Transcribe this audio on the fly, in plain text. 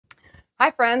Hi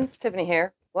friends, Tiffany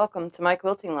here. Welcome to my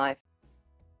quilting life.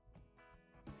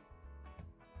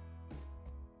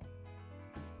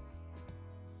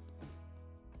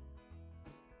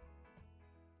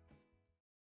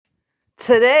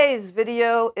 Today's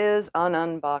video is an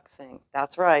unboxing.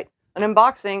 That's right, an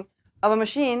unboxing of a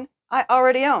machine I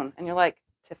already own. And you're like,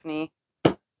 Tiffany,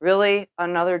 really?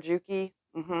 Another JUKI?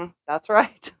 That's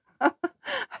right. I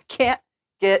can't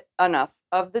get enough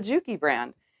of the JUKI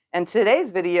brand. And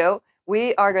today's video,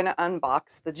 we are going to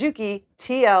unbox the JUKI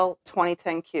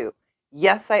TL-2010Q.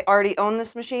 Yes, I already own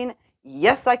this machine.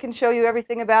 Yes, I can show you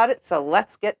everything about it, so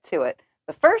let's get to it.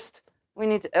 But first, we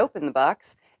need to open the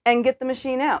box and get the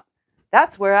machine out.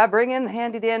 That's where I bring in the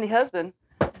handy-dandy husband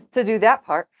to do that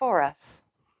part for us.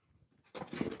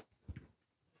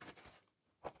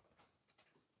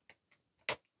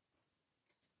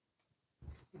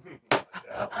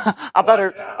 I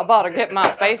better get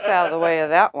my face out of the way of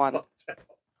that one.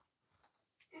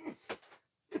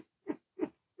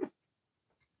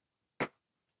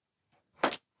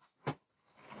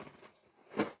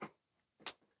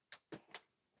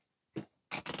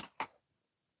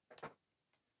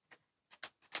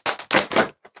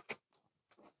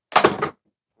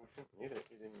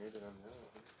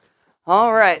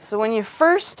 All right, so when you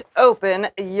first open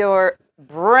your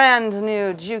brand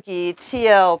new JUKI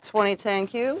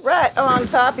TL-2010Q, right on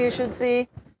top you should see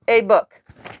a book.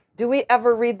 Do we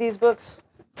ever read these books?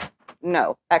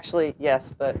 No. Actually,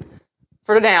 yes, but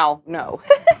for now, no.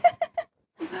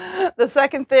 The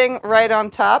second thing right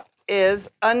on top is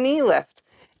a knee lift.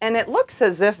 And it looks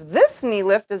as if this knee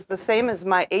lift is the same as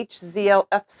my HZL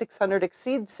F600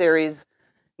 Exceed series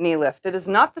knee lift. It is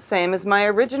not the same as my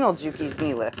original JUKI's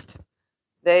knee lift.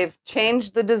 They've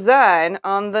changed the design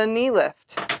on the knee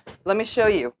lift. Let me show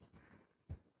you.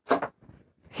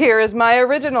 Here is my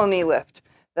original knee lift.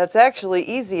 That's actually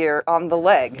easier on the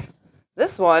leg.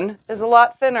 This one is a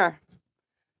lot thinner.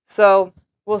 So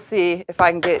we'll see if I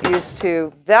can get used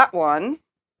to that one.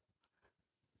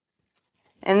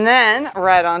 And then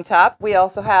right on top, we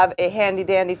also have a handy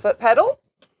dandy foot pedal.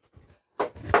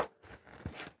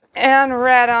 And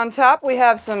right on top, we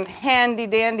have some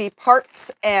handy-dandy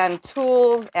parts and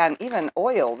tools and even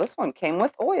oil. This one came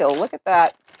with oil. Look at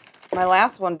that. My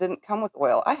last one didn't come with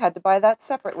oil. I had to buy that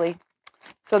separately.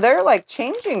 So they're like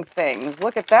changing things.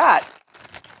 Look at that.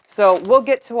 So we'll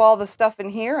get to all the stuff in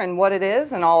here and what it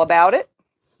is and all about it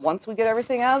once we get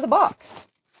everything out of the box.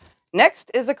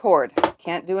 Next is a cord.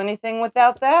 Can't do anything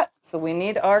without that, so we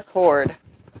need our cord.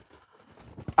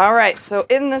 All right, so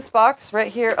in this box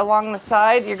right here along the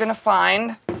side, you're going to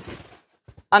find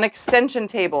an extension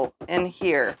table in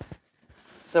here.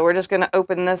 So we're just going to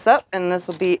open this up, and this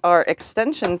will be our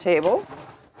extension table,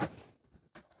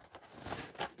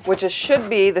 which should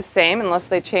be the same unless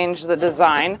they change the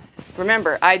design.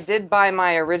 Remember, I did buy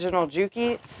my original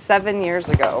JUKI 7 years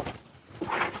ago.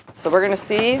 So we're going to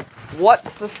see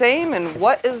what's the same and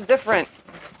what is different.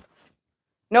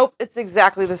 Nope, it's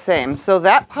exactly the same. So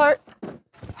that part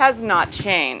has not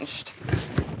changed.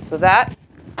 So that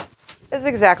is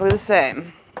exactly the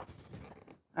same.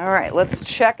 All right, let's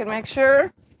check and make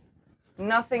sure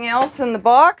nothing else in the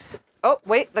box. Oh,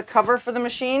 wait, the cover for the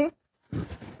machine.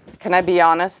 Can I be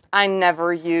honest? I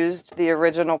never used the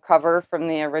original cover from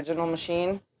the original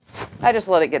machine. I just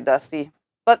let it get dusty,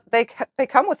 but they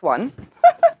come with one.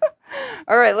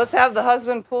 All right, let's have the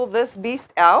husband pull this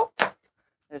beast out.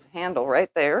 There's a handle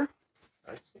right there.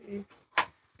 I see.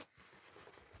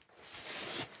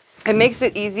 It makes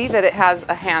it easy that it has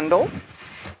a handle.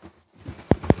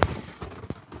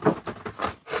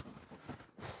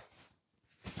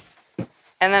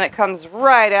 And then it comes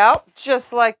right out,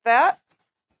 just like that.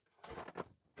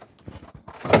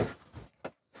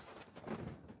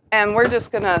 And we're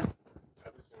just gonna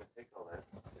take all that.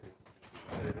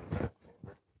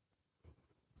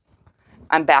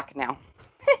 I'm back now.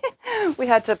 We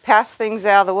had to pass things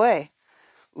out of the way.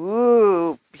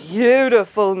 Ooh,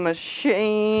 beautiful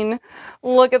machine.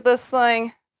 Look at this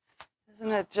thing.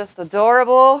 Isn't it just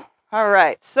adorable? All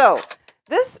right, so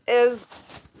this is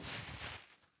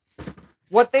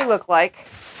what they look like.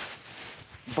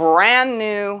 Brand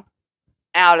new,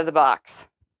 out of the box.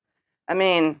 I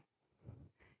mean,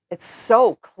 it's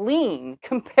so clean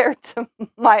compared to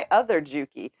my other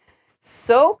JUKI.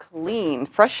 So clean,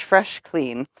 fresh,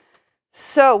 clean.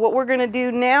 So what we're going to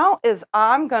do now is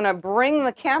I'm going to bring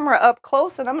the camera up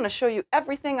close and I'm going to show you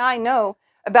everything I know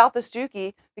about this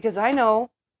JUKI, because I know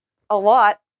a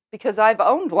lot because I've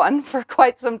owned one for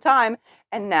quite some time,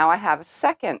 and now I have a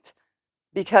second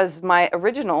because my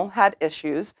original had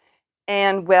issues,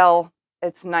 and well,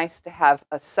 it's nice to have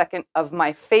a second of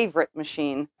my favorite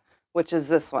machine which is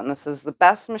this one. This is the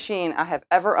best machine I have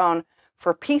ever owned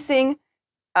for piecing,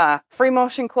 free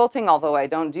motion quilting, although I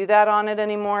don't do that on it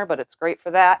anymore, but it's great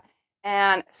for that.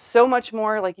 And so much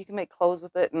more, like you can make clothes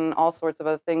with it and all sorts of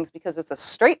other things because it's a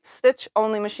straight stitch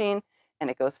only machine and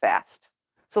it goes fast.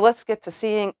 So let's get to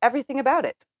seeing everything about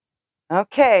it.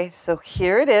 Okay, so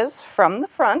here it is from the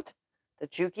front, the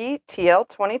JUKI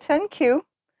TL-2010Q.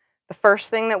 The first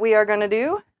thing that we are going to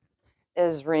do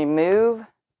is remove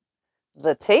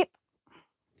the tape.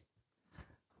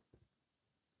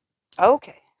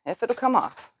 Okay, if it'll come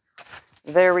off.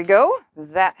 There we go.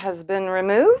 That has been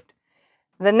removed.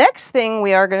 The next thing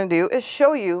we are going to do is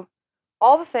show you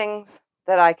all the things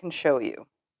that I can show you.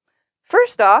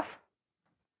 First off,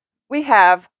 we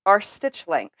have our stitch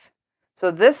length.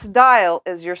 So this dial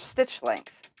is your stitch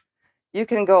length. You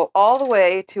can go all the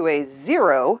way to a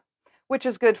 0, which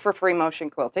is good for free motion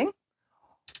quilting.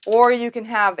 Or you can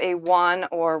have a 1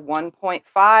 or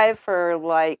 1.5 for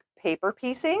like paper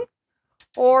piecing,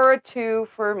 or a 2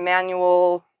 for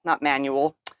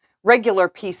regular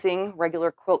piecing,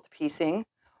 regular quilt piecing.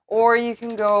 Or you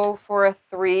can go for a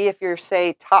 3 if you're,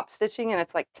 say, top stitching and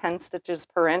it's like 10 stitches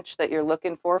per inch that you're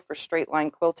looking for straight line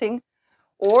quilting.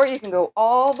 Or you can go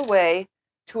all the way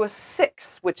to a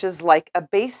 6, which is like a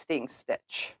basting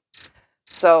stitch.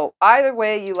 So either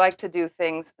way you like to do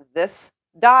things, this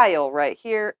dial right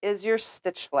here is your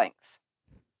stitch length.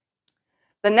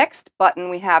 The next button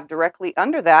we have directly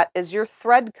under that is your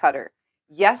thread cutter.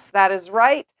 Yes, that is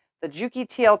right. The JUKI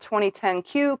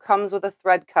TL-2010Q comes with a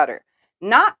thread cutter.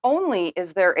 Not only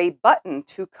is there a button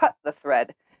to cut the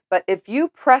thread, but if you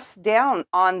press down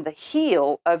on the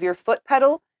heel of your foot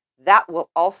pedal, that will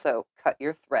also cut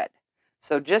your thread.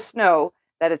 So just know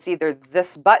that it's either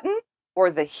this button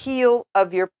or the heel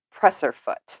of your presser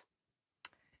foot.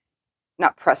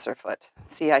 Not presser foot.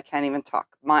 See, I can't even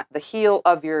talk. The heel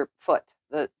of your foot,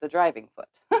 the driving foot.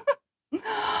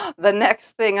 The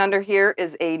next thing under here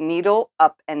is a needle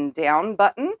up and down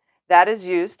button. That is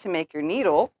used to make your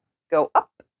needle go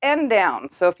up and down.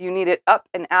 So if you need it up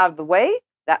and out of the way,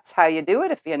 that's how you do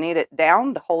it. If you need it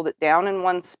down, to hold it down in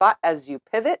one spot as you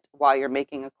pivot while you're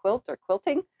making a quilt or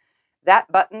quilting,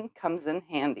 that button comes in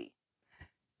handy.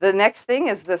 The next thing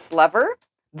is this lever.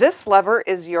 This lever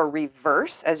is your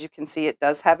reverse. As you can see, it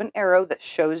does have an arrow that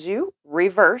shows you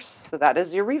reverse. So that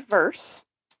is your reverse.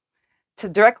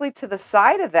 Directly to the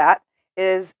side of that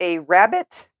is a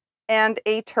rabbit and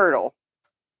a turtle.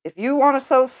 If you want to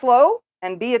sew slow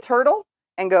and be a turtle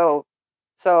and go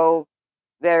so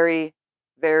very,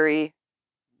 very,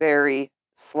 very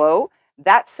slow,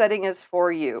 that setting is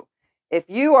for you. If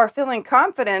you are feeling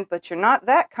confident, but you're not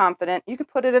that confident, you can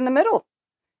put it in the middle.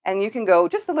 And you can go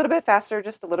just a little bit faster,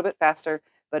 just a little bit faster.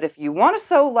 But if you want to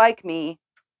sew like me,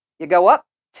 you go up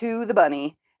to the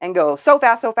bunny and go so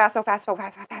fast, so fast, so fast, so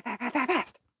fast, so fast, fast, fast,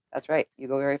 fast. That's right, you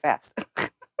go very fast.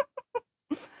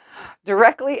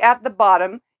 Directly at the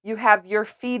bottom, you have your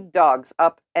feed dogs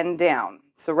up and down.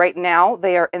 So right now,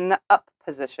 they are in the up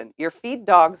position. Your feed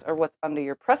dogs are what's under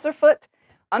your presser foot.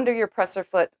 Under your presser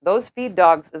foot, those feed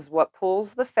dogs is what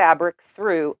pulls the fabric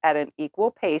through at an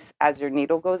equal pace as your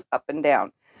needle goes up and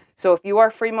down. So if you are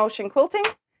free motion quilting,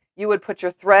 you would put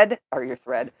your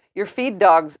feed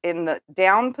dogs in the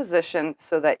down position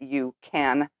so that you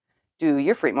can do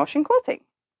your free motion quilting.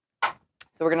 So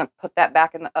we're going to put that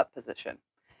back in the up position.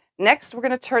 Next, we're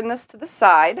going to turn this to the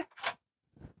side.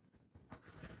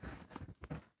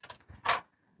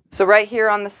 So right here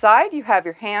on the side, you have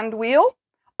your hand wheel.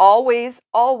 Always,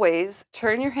 always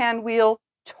turn your hand wheel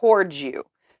towards you.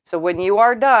 So when you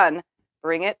are done,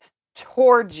 bring it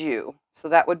towards you. So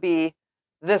that would be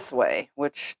this way,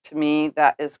 which to me,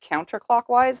 that is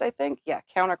counterclockwise, I think. Yeah,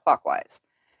 counterclockwise.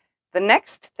 The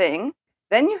next thing,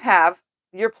 then you have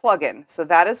your plug-in. So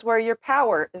that is where your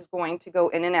power is going to go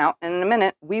in and out. And in a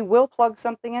minute, we will plug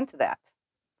something into that.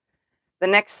 The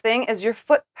next thing is your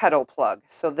foot pedal plug.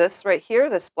 So this right here,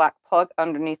 this black plug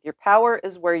underneath your power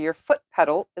is where your foot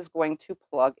pedal is going to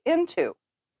plug into.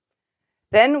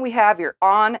 Then we have your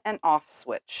on and off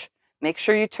switch. Make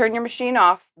sure you turn your machine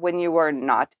off when you are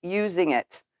not using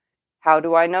it. How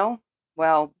do I know?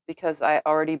 Well, because I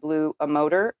already blew a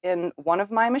motor in one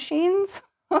of my machines.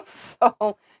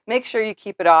 So make sure you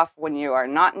keep it off when you are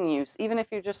not in use. Even if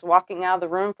you're just walking out of the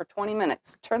room for 20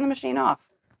 minutes, turn the machine off.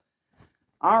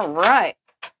 All right,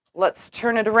 let's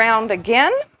turn it around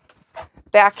again.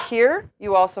 Back here,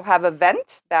 you also have a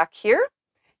vent back here.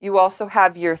 You also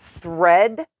have your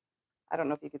thread. I don't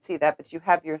know if you can see that, but you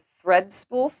have your thread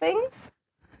spool things.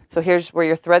 So here's where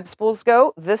your thread spools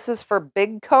go. This is for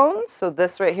big cones. So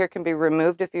this right here can be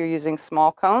removed if you're using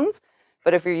small cones.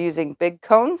 But if you're using big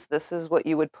cones, this is what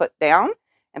you would put down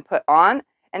and put on.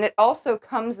 And it also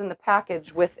comes in the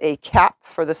package with a cap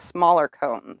for the smaller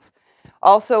cones.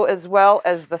 Also, as well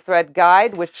as the thread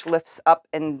guide, which lifts up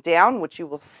and down, which you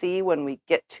will see when we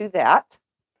get to that.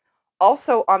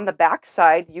 Also, on the back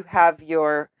side, you have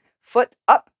your foot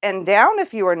up and down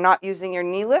if you are not using your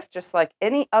knee lift. Just like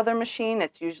any other machine,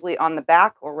 it's usually on the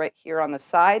back or right here on the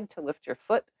side to lift your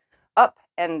foot up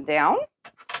and down.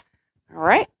 All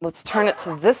right, let's turn it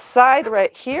to this side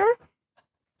right here.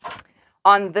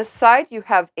 On this side, you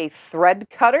have a thread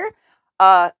cutter.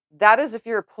 That is if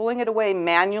you're pulling it away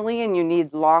manually and you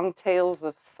need long tails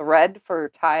of thread for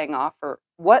tying off or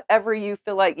whatever you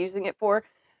feel like using it for.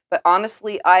 But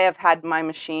honestly, I have had my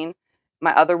machine,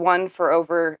 my other one, for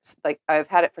over, like, I've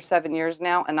had it for 7 years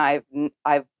now, and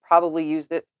I've probably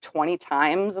used it 20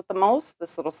 times at the most,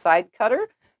 this little side cutter,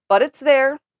 but it's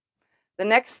there. The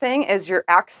next thing is your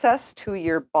access to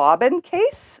your bobbin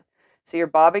case. So your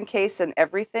bobbin case and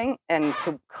everything, and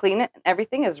to clean it and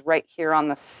everything, is right here on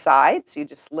the side. So you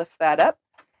just lift that up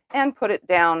and put it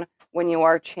down when you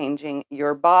are changing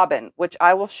your bobbin, which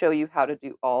I will show you how to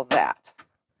do all that.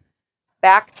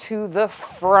 Back to the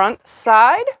front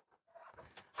side.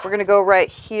 We're going to go right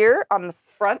here on the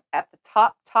front at the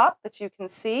top that you can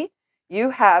see. You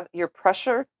have your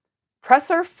presser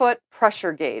foot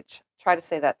pressure gauge. Try to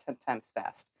say that 10 times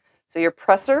fast. So your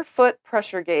presser foot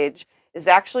pressure gauge is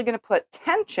actually going to put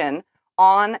tension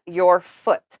on your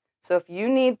foot. So if you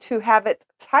need to have it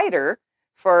tighter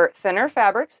for thinner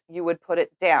fabrics, you would put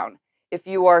it down. If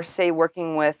you are, say,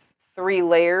 working with 3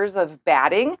 layers of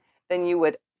batting, then you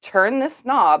would turn this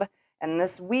knob, and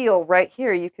this wheel right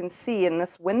here, you can see in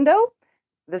this window,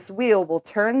 this wheel will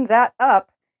turn that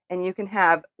up, and you can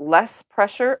have less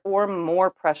pressure or more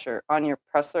pressure on your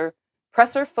presser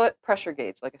foot pressure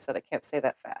gauge. Like I said, I can't say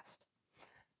that fast.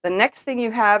 The next thing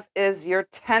you have is your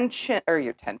tension,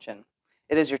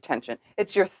 it is your tension.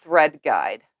 It's your thread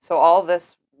guide. So all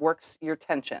this works your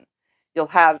tension. You'll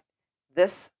have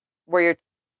this where your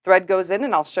thread goes in,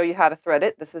 and I'll show you how to thread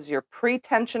it. This is your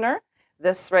pre-tensioner.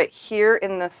 This right here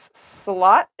in this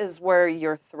slot is where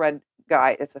your thread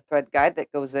guide, it's a thread guide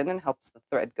that goes in and helps the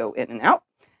thread go in and out.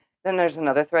 Then there's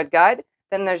another thread guide.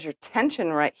 Then there's your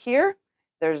tension right here.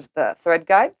 There's the thread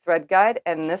guide,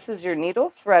 and this is your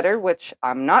needle threader, which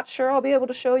I'm not sure I'll be able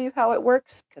to show you how it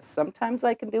works because sometimes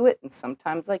I can do it and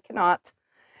sometimes I cannot.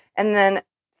 And then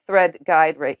thread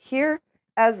guide right here,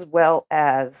 as well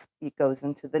as it goes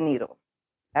into the needle.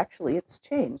 Actually, it's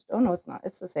changed. Oh, no, it's not.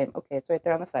 It's the same. Okay, it's right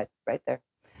there on the side, right there.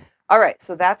 All right,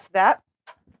 so that's that.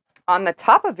 On the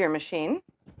top of your machine,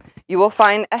 you will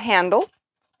find a handle.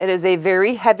 It is a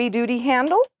very heavy-duty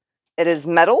handle. It is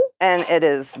metal, and it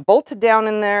is bolted down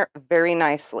in there very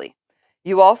nicely.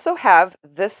 You also have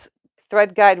this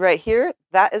thread guide right here.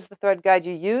 That is the thread guide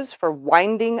you use for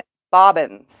winding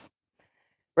bobbins.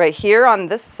 Right here on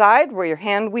this side where your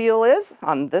hand wheel is,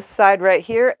 on this side right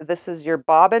here, this is your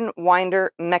bobbin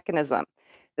winder mechanism.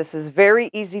 This is very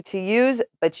easy to use,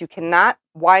 but you cannot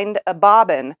wind a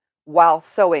bobbin while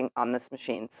sewing on this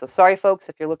machine. So sorry folks,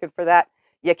 if you're looking for that,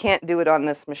 you can't do it on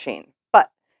this machine.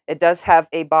 But it does have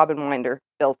a bobbin winder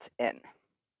built in.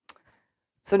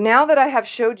 So now that I have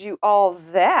showed you all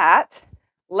that,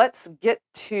 let's get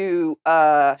to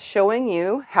showing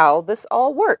you how this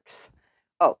all works.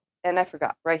 Oh, and I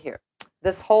forgot, right here.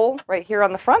 This hole right here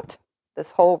on the front,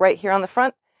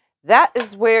 that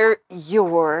is where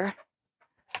your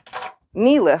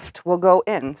knee lift will go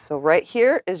in. So right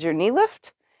here is your knee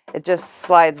lift. It just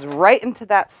slides right into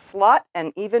that slot,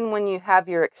 and even when you have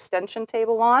your extension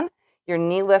table on, your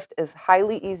knee lift is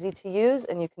highly easy to use,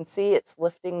 and you can see it's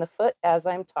lifting the foot as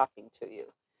I'm talking to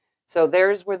you. So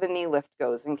there's where the knee lift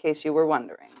goes, in case you were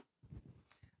wondering.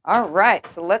 All right,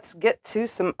 so let's get to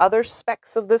some other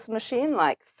specs of this machine,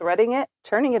 like threading it,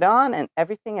 turning it on, and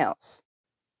everything else.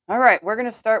 All right, we're going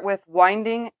to start with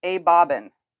winding a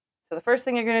bobbin. So the first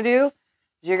thing you're going to do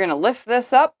is you're going to lift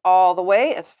this up all the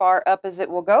way, as far up as it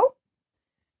will go.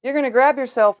 You're going to grab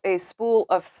yourself a spool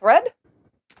of thread.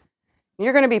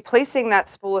 You're going to be placing that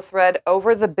spool of thread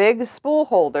over the big spool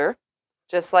holder,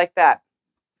 just like that.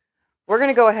 We're going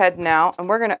to go ahead now and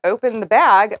we're going to open the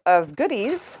bag of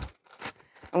goodies,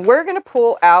 and we're going to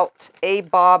pull out a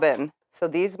bobbin. So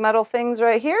these metal things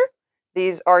right here,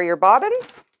 these are your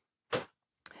bobbins,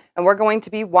 and we're going to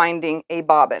be winding a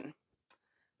bobbin.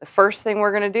 The first thing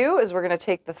we're going to do is we're going to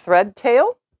take the thread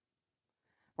tail.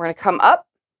 We're going to come up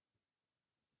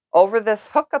over this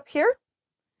hook up here.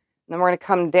 And then we're going to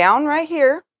come down right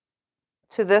here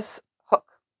to this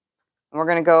hook. And we're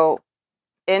going to go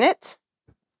in it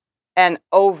and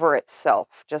over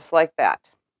itself, just like that.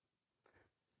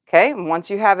 Okay, and once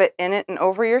you have it in it and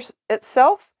over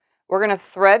itself, we're going to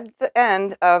thread the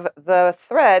end of the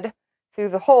thread through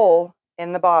the hole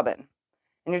in the bobbin.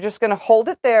 And you're just going to hold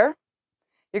it there.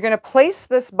 You're going to place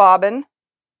this bobbin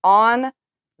on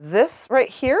this right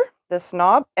here, this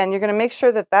knob, and you're going to make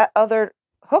sure that that other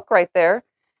hook right there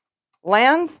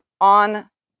lands on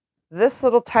this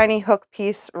little tiny hook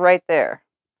piece right there.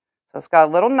 So it's got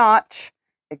a little notch.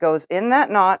 It goes in that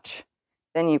notch.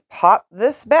 Then you pop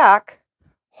this back,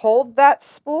 hold that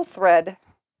spool thread,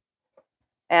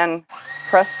 and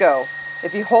press go.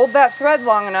 If you hold that thread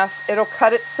long enough, it'll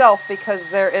cut itself because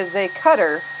there is a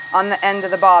cutter on the end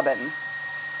of the bobbin.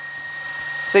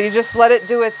 So you just let it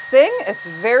do its thing. It's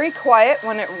very quiet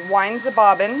when it winds a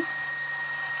bobbin.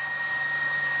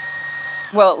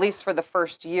 Well, at least for the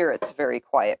first year, it's very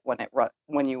quiet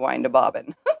when you wind a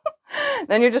bobbin.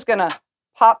 Then you're just going to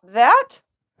pop that.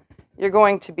 You're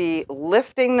going to be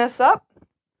lifting this up,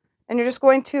 and you're just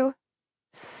going to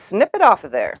snip it off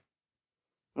of there.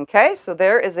 Okay, so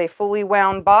there is a fully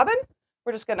wound bobbin.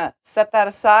 We're just going to set that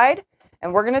aside,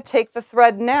 and we're going to take the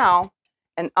thread now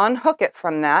and unhook it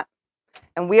from that,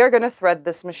 and we are going to thread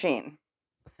this machine.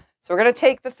 So we're going to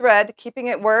take the thread, keeping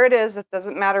it where it is. It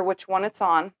doesn't matter which one it's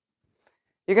on.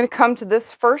 You're going to come to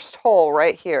this first hole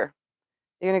right here.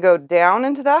 You're going to go down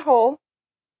into that hole,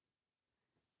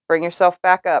 bring yourself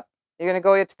back up. You're going to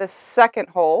go to the second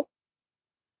hole,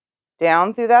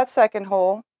 down through that second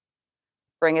hole,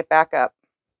 bring it back up.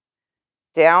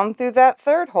 Down through that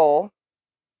third hole,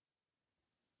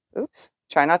 oops,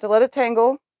 try not to let it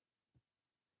tangle,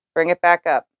 bring it back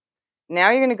up. Now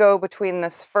you're going to go between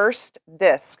this first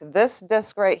disc. This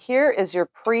disc right here is your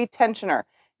pre-tensioner.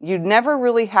 You never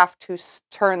really have to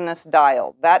turn this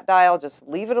dial. That dial, just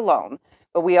leave it alone.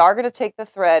 But we are going to take the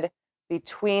thread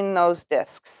between those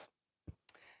discs.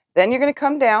 Then you're going to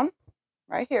come down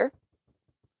right here.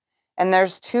 And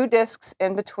there's 2 discs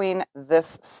in between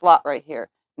this slot right here.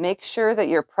 Make sure that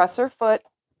your presser foot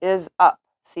is up.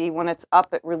 See, when it's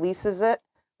up, it releases it.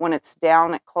 When it's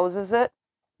down, it closes it.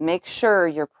 Make sure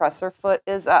your presser foot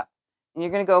is up. And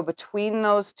you're going to go between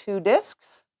those 2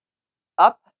 discs,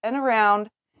 up and around,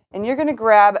 and you're going to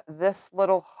grab this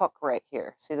little hook right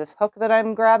here. See this hook that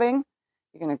I'm grabbing?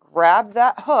 You're going to grab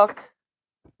that hook.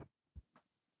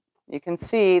 You can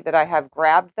see that I have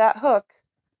grabbed that hook,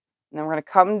 and then we're going to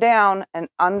come down and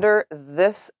under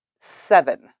this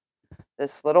 7.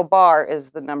 This little bar is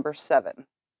the number 7.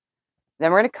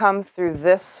 Then we're going to come through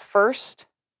this first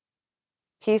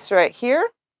piece right here,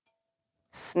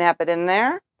 snap it in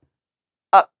there,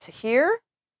 up to here,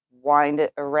 wind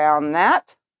it around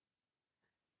that,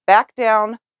 back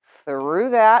down through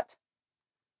that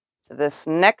to this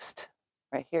next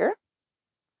right here,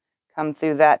 come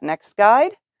through that next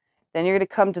guide. Then you're going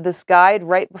to come to this guide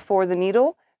right before the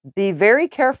needle. Be very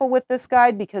careful with this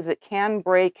guide because it can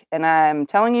break, and I'm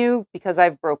telling you because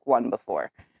I've broke one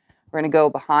before. We're going to go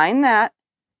behind that,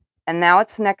 and now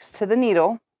it's next to the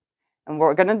needle. And what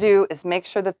we're going to do is make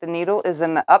sure that the needle is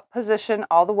in the up position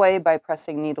all the way by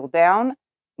pressing needle down,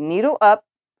 needle up.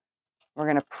 We're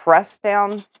going to press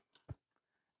down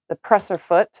the presser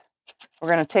foot. We're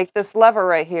going to take this lever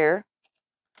right here,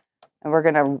 and we're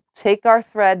going to take our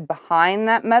thread behind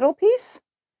that metal piece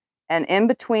and in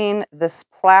between this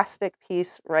plastic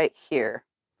piece right here.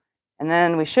 And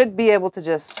then we should be able to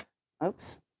just,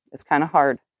 oops, it's kind of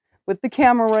hard with the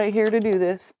camera right here to do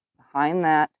this. Behind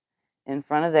that, in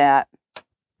front of that.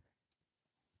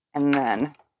 And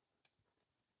then,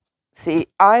 see,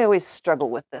 I always struggle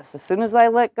with this. As soon as I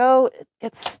let go, it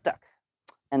gets stuck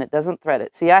and it doesn't thread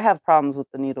it. See, I have problems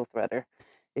with the needle threader.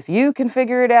 If you can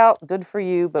figure it out, good for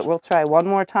you, but we'll try one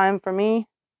more time for me.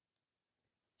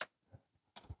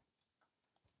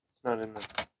 It's not in there.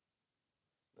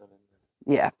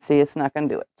 Yeah, see, it's not going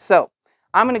to do it. So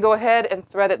I'm going to go ahead and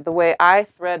thread it the way I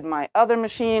thread my other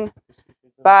machine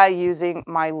by using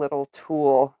my little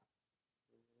tool.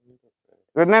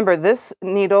 Remember, this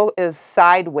needle is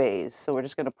sideways, so we're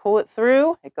just going to pull it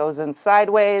through. It goes in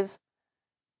sideways,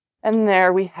 and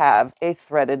there we have a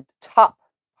threaded top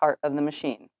part of the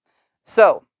machine.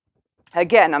 So,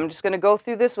 again, I'm just going to go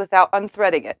through this without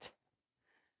unthreading it.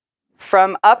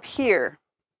 From up here,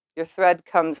 your thread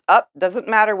comes up, doesn't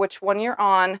matter which one you're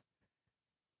on,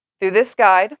 through this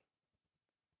guide,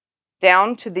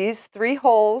 down to these 3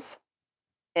 holes,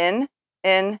 in,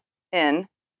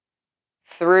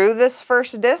 through this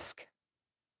first disc,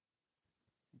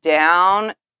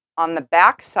 down on the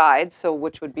back side, so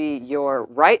which would be your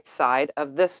right side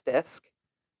of this disc,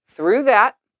 through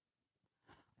that,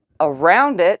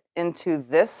 around it into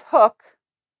this hook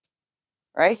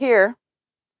right here.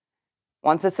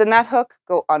 Once it's in that hook,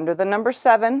 go under the number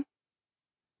 7,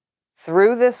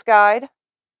 through this guide,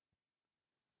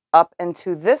 up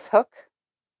into this hook,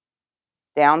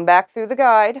 down back through the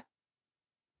guide,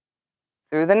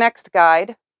 through the next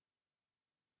guide,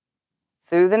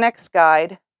 through the next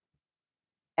guide,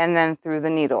 and then through the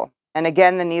needle. And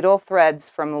again, the needle threads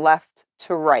from left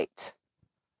to right.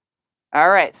 All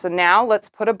right, so now let's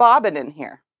put a bobbin in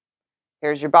here.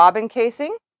 Here's your bobbin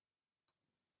casing.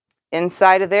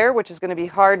 Inside of there, which is going to be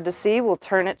hard to see, we'll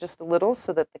turn it just a little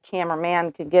so that the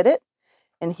cameraman can get it.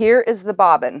 And here is the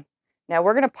bobbin. Now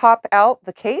we're going to pop out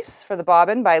the case for the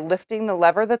bobbin by lifting the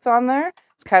lever that's on there.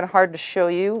 It's kind of hard to show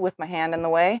you with my hand in the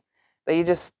way, but you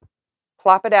just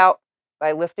plop it out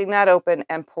by lifting that open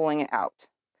and pulling it out.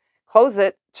 Close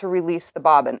it to release the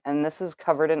bobbin, and this is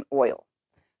covered in oil.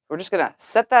 We're just going to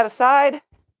set that aside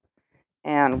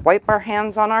and wipe our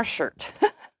hands on our shirt.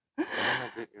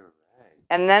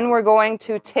 And then we're going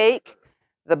to take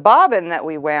the bobbin that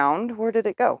we wound. Where did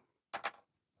it go?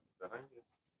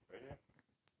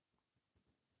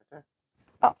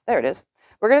 Oh, there it is.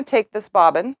 We're going to take this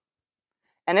bobbin,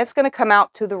 and it's going to come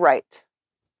out to the right,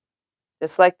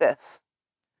 just like this.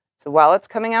 So while it's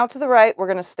coming out to the right, we're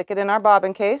going to stick it in our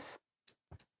bobbin case,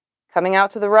 coming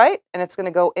out to the right, and it's going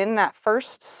to go in that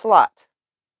first slot,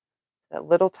 that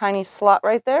little tiny slot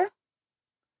right there.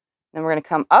 Then we're going to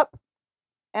come up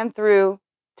and through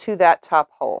to that top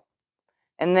hole.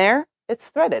 And there, it's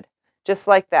threaded, just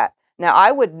like that. Now,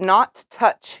 I would not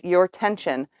touch your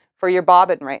tension for your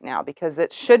bobbin right now because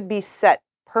it should be set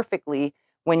perfectly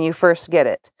when you first get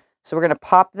it. So we're going to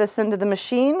pop this into the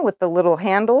machine with the little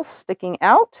handle sticking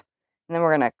out, and then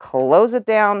we're going to close it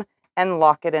down and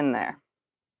lock it in there.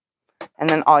 And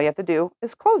then all you have to do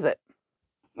is close it.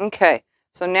 Okay,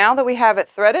 so now that we have it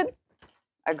threaded,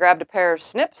 I grabbed a pair of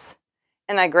snips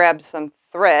and I grabbed some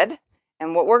thread.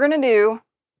 And what we're going to do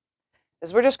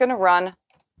is we're just going to run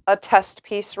a test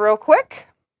piece real quick.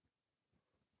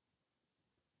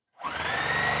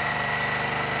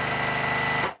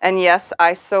 And yes,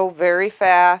 I sew very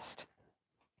fast.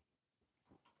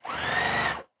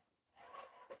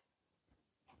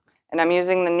 And I'm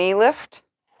using the knee lift.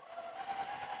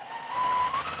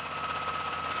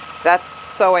 That's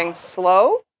sewing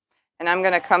slow. And I'm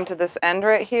going to come to this end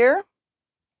right here.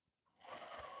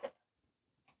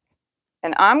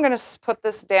 And I'm going to put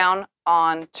this down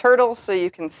on turtle so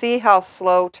you can see how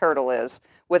slow turtle is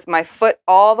with my foot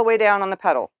all the way down on the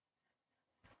pedal.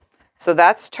 So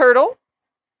that's turtle.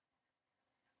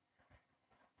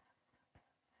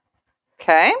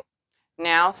 Okay.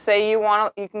 Now say you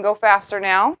can go faster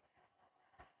now.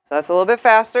 So that's a little bit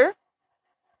faster.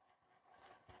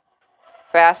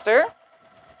 Faster.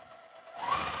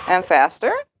 And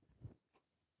faster.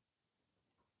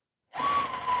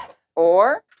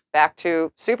 Or back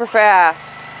to super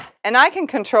fast. And I can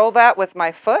control that with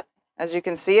my foot. As you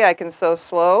can see, I can sew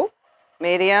slow,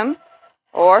 medium,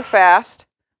 or fast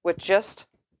with just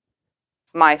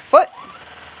my foot.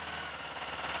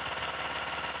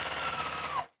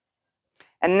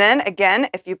 And then again,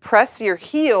 if you press your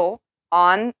heel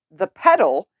on the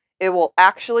pedal, it will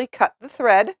actually cut the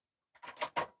thread.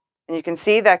 And you can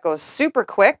see that goes super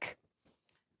quick.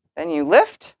 Then you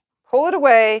lift, pull it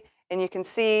away, and you can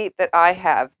see that I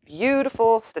have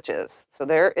beautiful stitches. So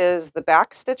there is the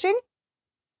back stitching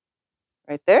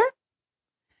right there.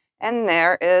 And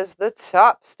there is the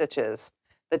top stitches.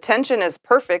 The tension is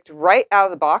perfect right out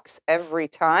of the box every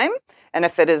time. And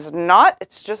if it is not,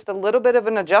 it's just a little bit of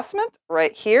an adjustment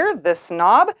right here, this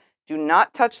knob. Do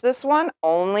not touch this one,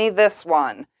 only this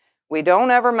one. We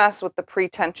don't ever mess with the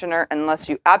pre-tensioner unless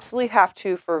you absolutely have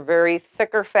to for very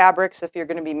thicker fabrics, if you're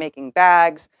going to be making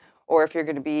bags or if you're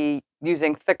going to be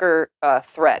using thicker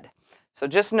thread. So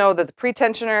just know that the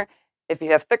pre-tensioner, if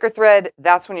you have thicker thread,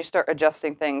 that's when you start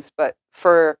adjusting things. But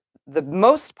for the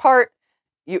most part,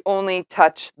 you only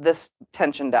touch this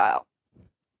tension dial.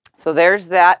 So there's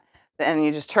that. And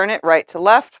you just turn it right to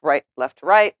left, left to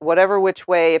right, whatever which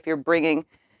way. If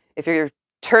you're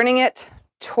turning it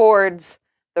towards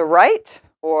the right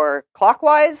or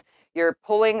clockwise, you're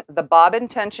pulling the bobbin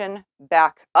tension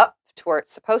back up to where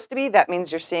it's supposed to be. That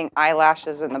means you're seeing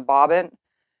eyelashes in the bobbin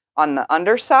on the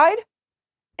underside.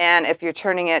 And if you're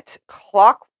turning it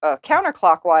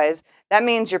counterclockwise, that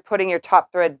means you're putting your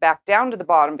top thread back down to the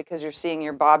bottom because you're seeing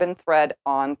your bobbin thread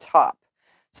on top.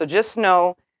 So just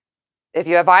know, if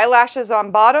you have eyelashes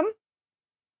on bottom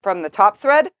from the top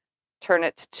thread, turn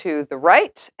it to the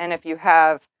right. And if you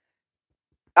have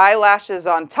eyelashes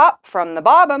on top from the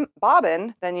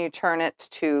bobbin, then you turn it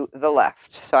to the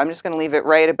left. So I'm just going to leave it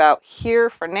right about here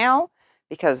for now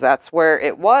because that's where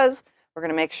it was. We're going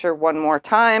to make sure one more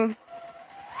time.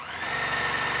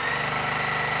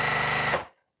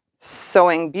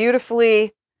 Sewing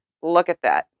beautifully. Look at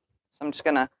that. So I'm just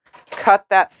going to cut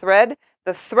that thread.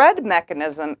 The thread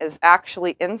mechanism is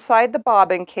actually inside the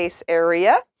bobbin case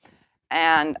area,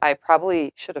 and I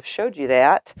probably should have showed you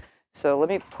that. So let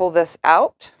me pull this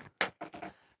out.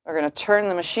 We're going to turn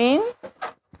the machine.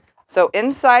 So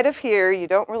inside of here, you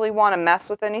don't really want to mess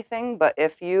with anything, but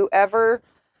if you ever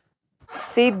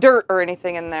see dirt or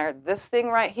anything in there, this thing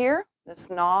right here,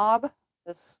 this knob,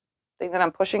 this thing that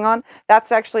I'm pushing on,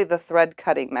 that's actually the thread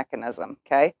cutting mechanism,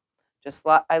 okay? Just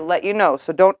I let you know.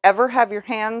 So don't ever have your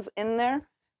hands in there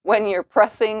when you're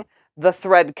pressing the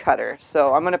thread cutter.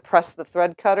 So I'm going to press the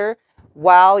thread cutter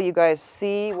while you guys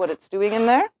see what it's doing in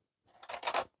there.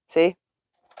 See?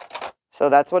 So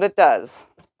that's what it does.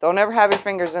 Don't ever have your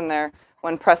fingers in there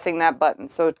when pressing that button.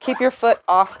 So keep your foot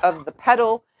off of the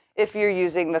pedal if you're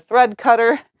using the thread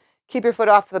cutter. Keep your foot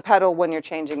off the pedal when you're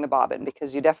changing the bobbin,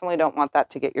 because you definitely don't want that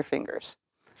to get your fingers.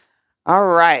 All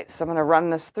right, so I'm going to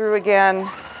run this through again.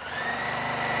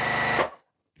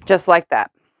 Just like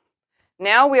that.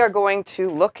 Now we are going to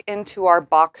look into our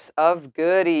box of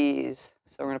goodies.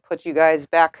 So we're going to put you guys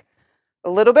back a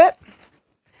little bit.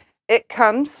 It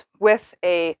comes with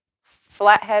a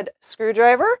flathead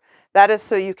screwdriver. That is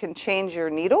so you can change your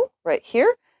needle right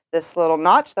here. This little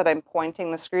notch that I'm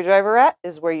pointing the screwdriver at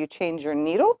is where you change your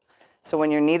needle. So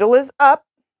when your needle is up,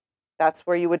 that's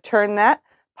where you would turn that,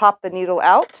 pop the needle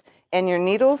out, and your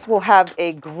needles will have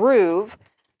a groove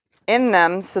in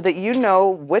them so that you know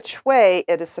which way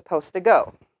it is supposed to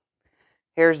go.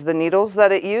 Here's the needles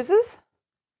that it uses.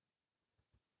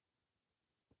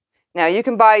 Now you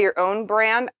can buy your own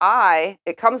brand.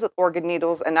 It comes with organ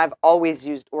needles, and I've always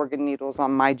used organ needles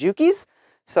on my Jukis.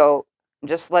 So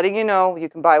just letting you know, you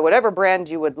can buy whatever brand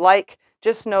you would like.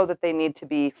 Just know that they need to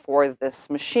be for this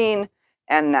machine,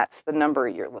 and that's the number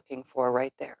you're looking for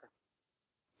right there.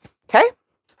 Okay?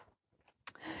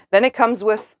 Then it comes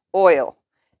with oil.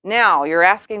 Now, you're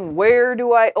asking, where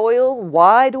do I oil?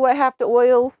 Why do I have to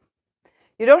oil?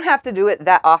 You don't have to do it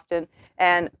that often.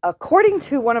 And according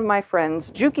to one of my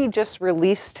friends, JUKI just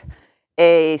released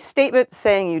a statement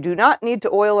saying you do not need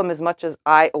to oil them as much as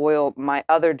I oil my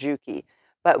other JUKI.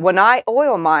 But when I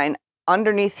oil mine,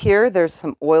 underneath here, there's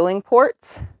some oiling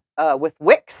ports with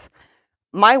wicks.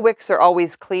 My wicks are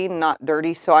always clean, not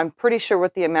dirty, so I'm pretty sure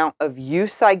with the amount of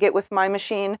use I get with my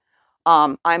machine,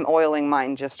 I'm oiling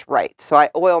mine just right. So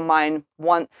I oil mine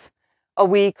once a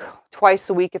week, twice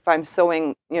a week if I'm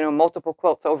sewing, multiple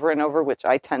quilts over and over, which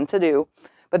I tend to do.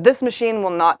 But this machine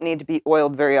will not need to be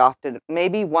oiled very often,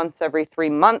 maybe once every 3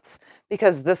 months,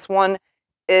 because this one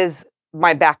is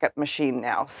my backup machine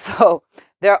now. So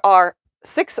there are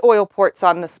 6 oil ports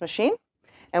on this machine.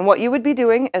 And what you would be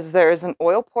doing is there is an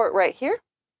oil port right here.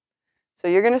 So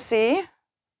you're going to see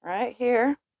right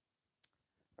here.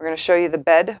 We're going to show you the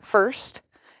bed first.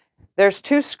 There's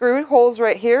 2 screw holes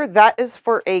right here. That is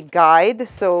for a guide.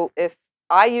 So if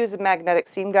I use a magnetic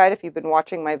seam guide, if you've been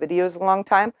watching my videos a long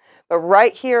time, but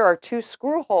right here are 2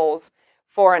 screw holes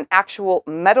for an actual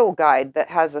metal guide that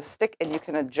has a stick, and you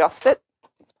can adjust it.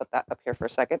 Let's put that up here for a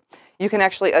second. You can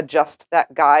actually adjust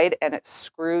that guide, and it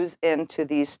screws into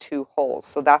these 2 holes.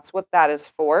 So that's what that is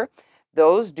for.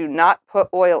 Those do not put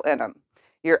oil in them.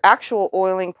 Your actual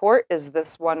oiling port is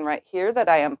this one right here that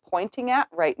I am pointing at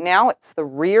right now. It's the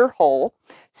rear hole.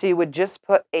 So you would just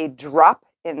put a drop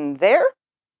in there.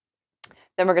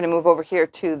 Then we're going to move over here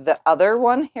to the other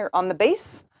one here on the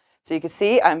base. So you can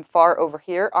see I'm far over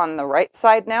here on the right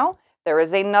side now. There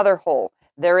is another hole.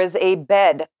 There is a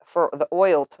bed for the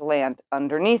oil to land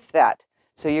underneath that.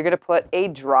 So you're going to put a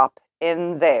drop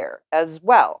in there as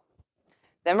well.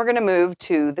 Then we're going to move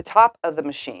to the top of the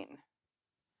machine.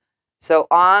 So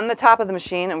on the top of the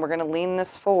machine, and we're going to lean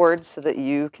this forward so that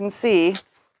you can see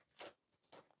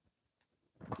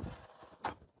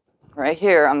right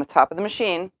here on the top of the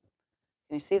machine.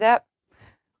 Can you see that?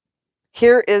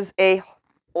 Here is a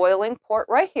oiling port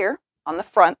right here on the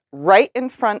front, right in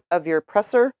front of your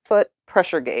presser foot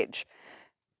pressure gauge.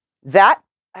 That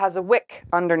has a wick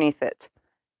underneath it.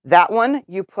 That one,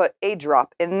 you put a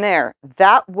drop in there.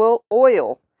 That will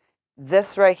oil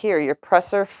this right here, your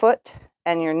presser foot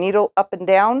and your needle up and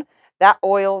down. That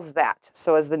oils that.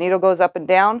 So as the needle goes up and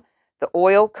down, the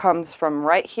oil comes from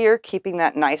right here, keeping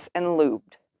that nice and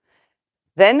lubed.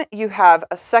 Then you have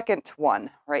a second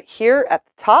one right here at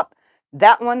the top.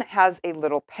 That one has a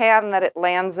little pan that it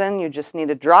lands in. You just need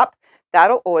a drop.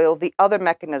 That'll oil the other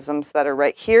mechanisms that are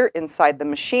right here inside the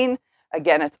machine.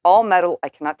 Again, it's all metal. I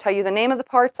cannot tell you the name of the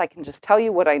parts. I can just tell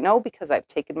you what I know because I've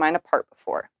taken mine apart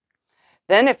before.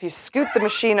 Then if you scoot the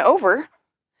machine over,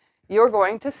 you're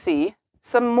going to see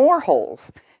some more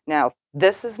holes. Now,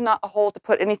 this is not a hole to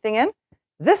put anything in.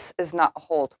 This is not a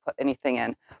hole to put anything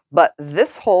in. But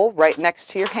this hole right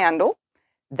next to your handle,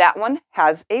 That one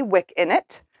has a wick in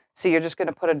it. So you're just going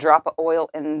to put a drop of oil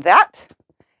in that.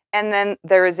 And then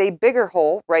there is a bigger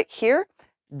hole right here.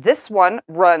 This one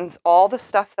runs all the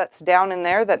stuff that's down in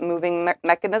there, that moving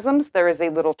mechanisms. There is a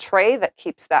little tray that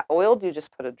keeps that oiled. You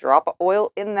just put a drop of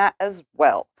oil in that as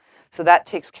well. So that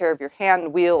takes care of your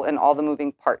hand, wheel, and all the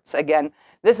moving parts. Again,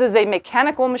 this is a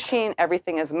mechanical machine.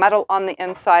 Everything is metal on the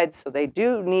inside, so they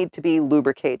do need to be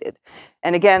lubricated.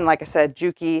 And again, like I said,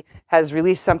 JUKI has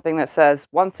released something that says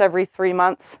once every 3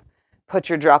 months, put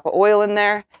your drop of oil in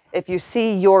there. If you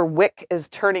see your wick is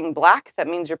turning black, that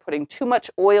means you're putting too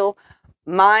much oil.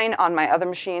 Mine on my other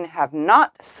machine have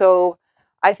not, so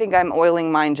I think I'm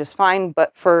oiling mine just fine,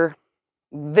 but for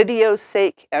video's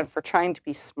sake and for trying to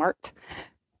be smart,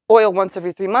 oil once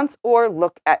every 3 months, or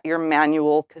look at your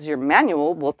manual, because your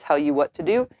manual will tell you what to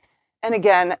do. And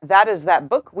again, that is that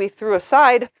book we threw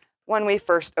aside when we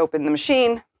first opened the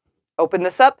machine. Open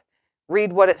this up,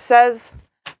 read what it says.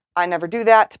 I never do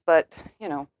that, but you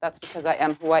know, that's because I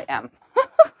am who I am.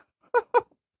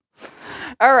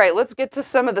 All right, let's get to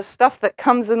some of the stuff that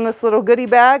comes in this little goodie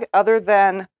bag other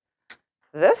than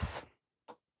this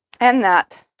and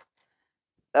that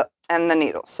and the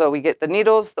needles. So we get the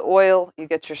needles, the oil, you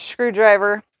get your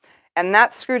screwdriver, and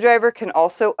that screwdriver can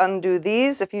also undo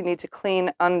these if you need to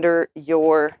clean under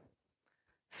your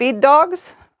feed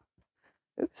dogs.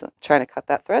 Oops, I'm trying to cut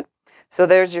that thread. So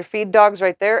there's your feed dogs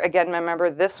right there. Again, remember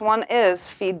this one is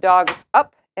feed dogs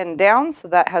up and down, so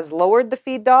that has lowered the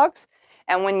feed dogs.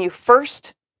 And when you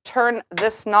first turn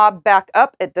this knob back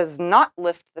up, it does not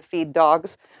lift the feed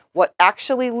dogs. What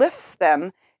actually lifts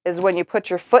them is when you put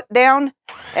your foot down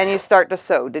and you start to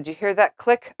sew. Did you hear that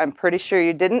click? I'm pretty sure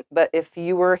you didn't, but if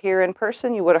you were here in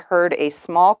person, you would have heard a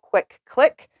small, quick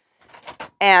click.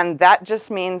 And that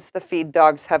just means the feed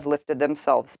dogs have lifted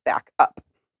themselves back up.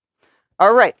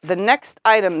 All right, the next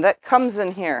item that comes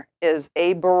in here is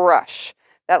a brush.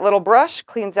 That little brush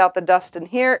cleans out the dust in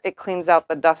here. It cleans out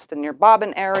the dust in your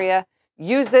bobbin area.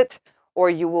 Use it or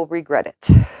you will regret it.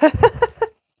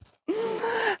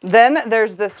 Then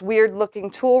there's this weird looking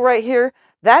tool right here.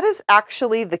 That is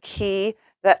actually the key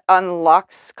that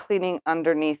unlocks cleaning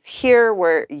underneath here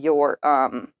where your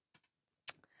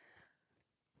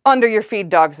under your feed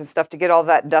dogs and stuff to get all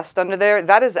that dust under there.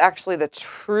 That is actually the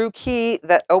true key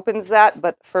that opens that.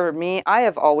 But for me, I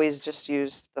have always just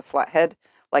used the flathead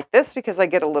like this because I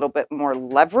get a little bit more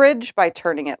leverage by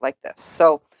turning it like this.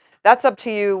 So that's up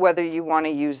to you whether you want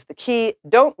to use the key.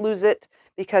 Don't lose it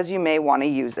because you may want to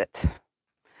use it.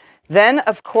 Then,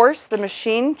 of course, the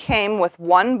machine came with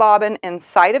 1 bobbin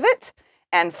inside of it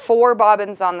and 4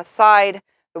 bobbins on the side.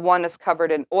 The one is covered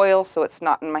in oil, so it's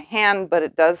not in my hand, but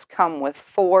it does come with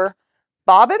 4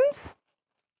 bobbins.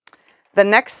 The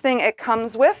next thing it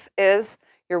comes with is,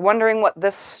 you're wondering what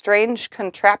this strange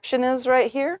contraption is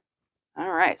right here?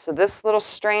 All right, so this little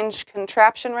strange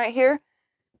contraption right here,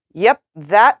 yep,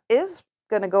 that is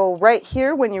going to go right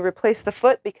here when you replace the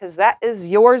foot because that is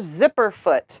your zipper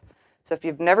foot. So if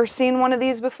you've never seen one of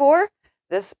these before,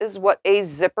 this is what a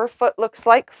zipper foot looks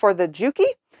like for the JUKI.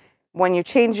 When you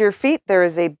change your feet, there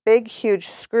is a big, huge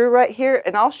screw right here,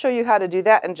 and I'll show you how to do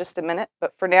that in just a minute.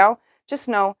 But for now, just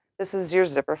know this is your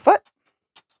zipper foot.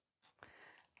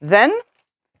 Then,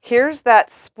 here's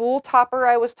that spool topper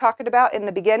I was talking about in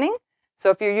the beginning.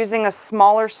 So if you're using a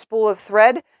smaller spool of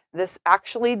thread, this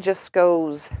actually just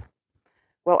goes,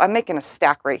 well, I'm making a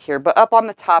stack right here, but up on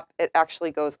the top, it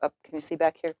actually goes up. Can you see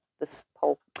back here? This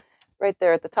hole right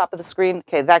there at the top of the screen.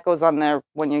 Okay, that goes on there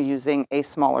when you're using a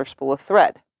smaller spool of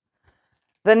thread.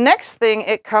 The next thing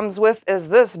it comes with is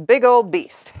this big old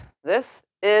beast. This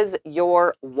is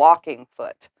your walking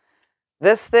foot.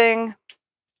 This thing,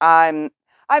 I've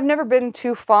never been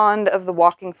too fond of the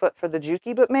walking foot for the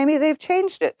JUKI, but maybe they've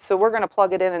changed it. So we're going to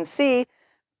plug it in and see.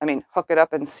 I mean, hook it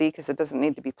up and see because it doesn't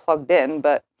need to be plugged in,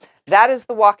 but that is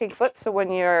the walking foot. So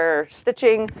when you're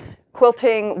stitching,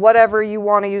 quilting, whatever you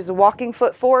want to use a walking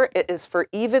foot for, it is for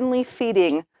evenly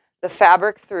feeding the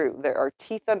fabric through. There are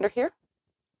teeth under here.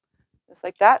 Just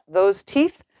like that. Those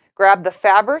teeth grab the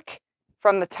fabric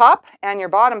from the top and your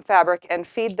bottom fabric and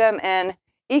feed them in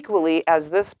equally as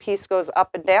this piece goes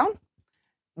up and down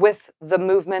with the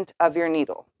movement of your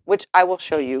needle, which I will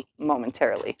show you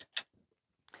momentarily.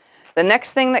 The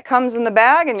next thing that comes in the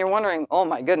bag, and you're wondering, oh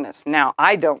my goodness, now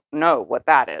I don't know what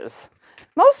that is.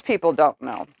 Most people don't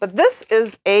know, but this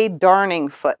is a darning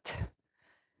foot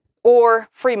or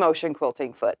free motion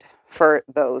quilting foot for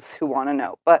those who want to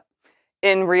know. But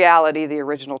in reality, the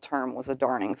original term was a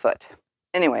darning foot.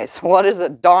 Anyways, what is a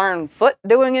darn foot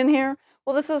doing in here?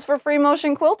 Well, this is for free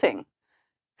motion quilting.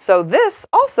 So this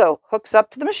also hooks up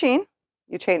to the machine.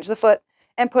 You change the foot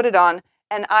and put it on,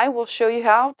 and I will show you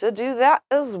how to do that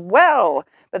as well.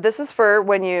 But this is for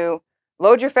when you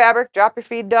load your fabric, drop your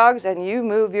feed dogs, and you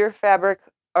move your fabric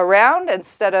around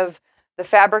instead of the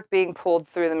fabric being pulled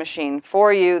through the machine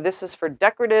for you. This is for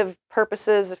decorative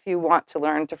purposes if you want to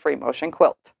learn to free motion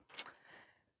quilt.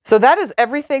 So that is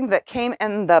everything that came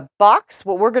in the box.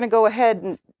 What we're going to go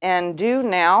ahead and do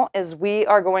now is we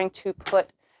are going to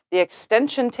put the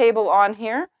extension table on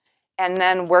here, and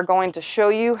then we're going to show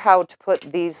you how to put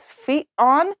these feet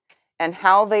on and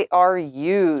how they are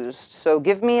used. So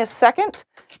give me a second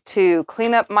to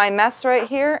clean up my mess right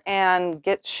here and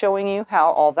get showing you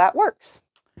how all that works.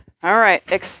 All right,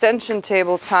 extension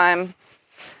table time.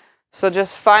 So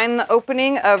just find the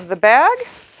opening of the bag,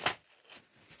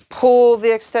 pull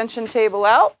the extension table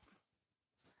out,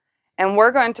 and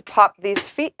we're going to pop these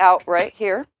feet out right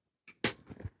here.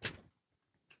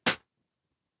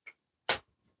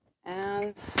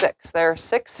 And 6. There are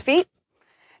 6 feet.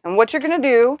 And what you're going to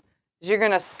do is you're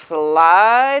going to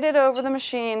slide it over the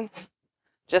machine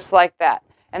just like that.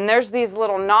 And there's these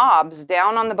little knobs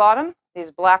down on the bottom,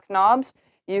 these black knobs.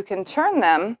 You can turn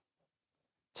them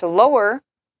to lower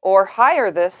or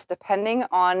higher this depending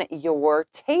on your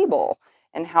table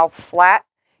and how flat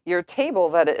your table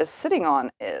that it is sitting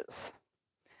on is.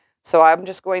 So I'm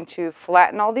just going to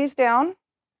flatten all these down.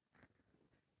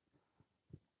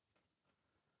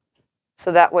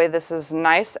 So that way this is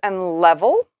nice and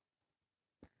level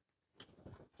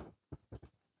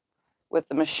with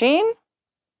the machine.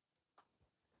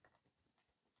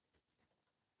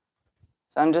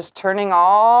 So I'm just turning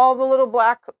all the little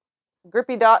black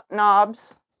grippy dot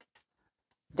knobs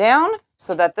down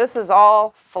so that this is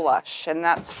all flush. And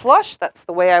that's flush, that's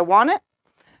the way I want it.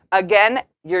 Again,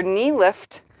 your knee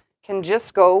lift can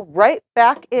just go right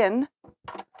back in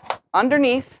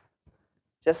underneath,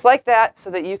 just like that, so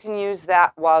that you can use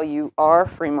that while you are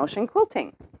free motion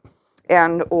quilting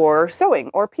and or sewing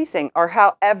or piecing or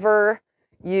however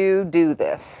you do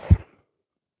this.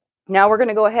 Now we're going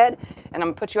to go ahead and I'm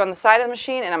going to put you on the side of the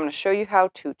machine and I'm going to show you how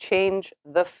to change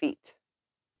the feet.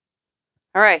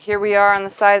 All right, here we are on the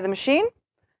side of the machine.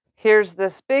 Here's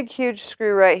this big, huge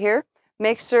screw right here.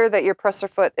 Make sure that your presser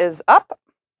foot is up.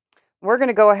 We're going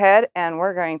to go ahead and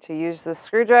we're going to use this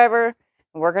screwdriver.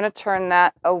 We're going to turn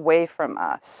that away from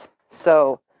us.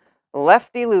 So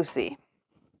lefty-loosey.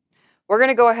 We're going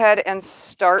to go ahead and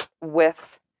start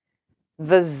with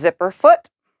the zipper foot.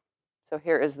 So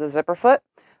here is the zipper foot.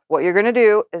 What you're going to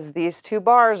do is these 2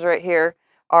 bars right here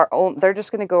they're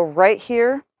just going to go right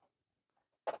here.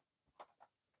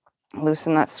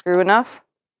 Loosen that screw enough.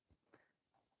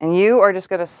 And you are just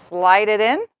going to slide it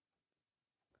in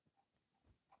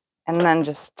and then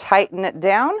just tighten it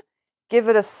down. Give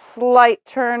it a slight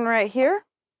turn right here,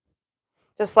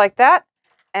 just like that,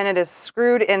 and it is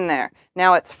screwed in there.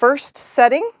 Now it's first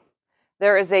setting.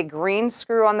 There is a green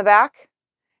screw on the back.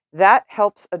 That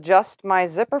helps adjust my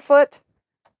zipper foot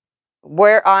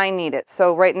where I need it.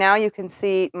 So right now you can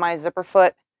see my zipper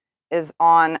foot is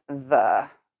on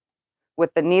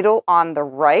with the needle on the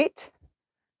right.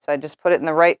 So I just put it in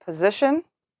the right position.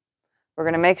 We're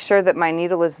going to make sure that my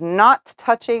needle is not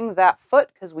touching that foot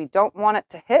because we don't want it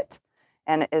to hit.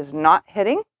 And it is not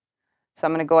hitting. So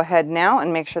I'm going to go ahead now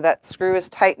and make sure that screw is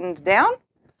tightened down.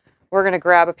 We're going to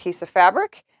grab a piece of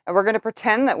fabric and we're going to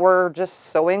pretend that we're just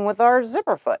sewing with our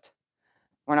zipper foot.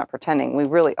 We're not pretending, we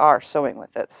really are sewing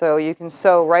with it. So you can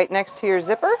sew right next to your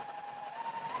zipper,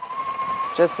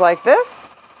 just like this.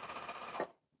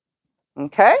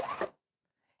 Okay.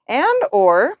 And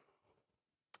or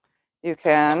you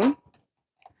can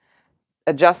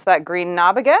adjust that green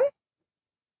knob again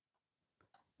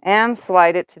and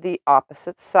slide it to the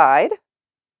opposite side.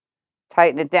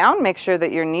 Tighten it down. Make sure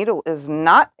that your needle is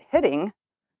not hitting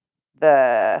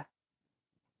the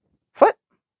foot.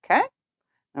 Okay.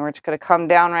 And we're just going to come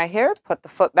down right here, put the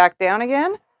foot back down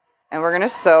again, and we're going to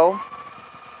sew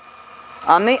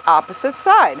on the opposite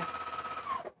side.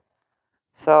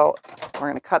 So we're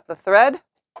going to cut the thread,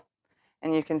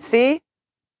 and you can see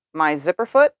my zipper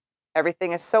foot.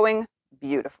 Everything is sewing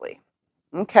beautifully.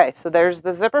 Okay, so there's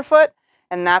the zipper foot.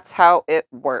 And that's how it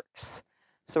works.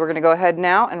 So we're going to go ahead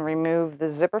now and remove the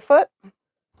zipper foot.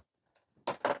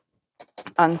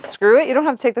 Unscrew it. You don't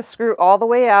have to take the screw all the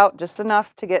way out, just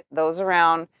enough to get those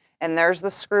around. And there's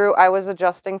the screw I was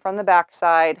adjusting from the back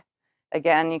side.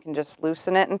 Again, you can just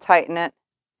loosen it and tighten it,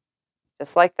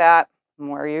 just like that,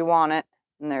 where you want it.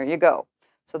 And there you go.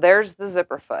 So there's the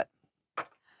zipper foot.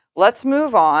 Let's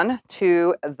move on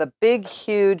to the big,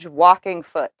 huge walking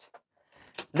foot.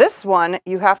 This one,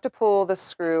 you have to pull the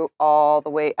screw all the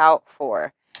way out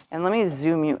for. And let me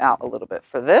zoom you out a little bit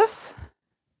for this.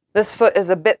 This foot is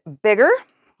a bit bigger.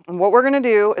 And what we're going to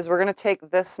do is we're going to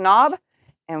take this knob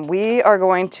and we are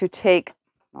going to take,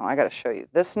 oh, I got to show you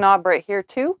this knob right here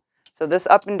too. So this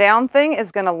up and down thing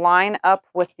is going to line up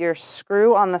with your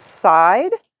screw on the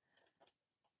side.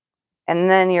 And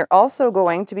then you're also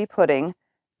going to be putting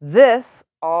this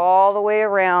all the way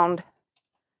around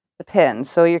the pin.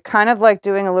 So you're kind of like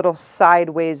doing a little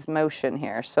sideways motion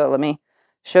here. So let me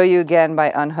show you again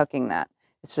by unhooking that.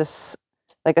 It's just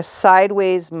like a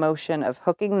sideways motion of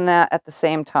hooking that at the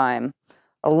same time,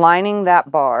 aligning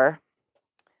that bar.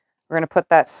 We're going to put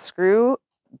that screw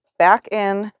back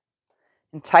in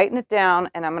and tighten it down,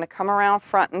 and I'm going to come around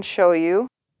front and show you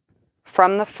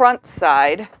from the front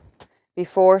side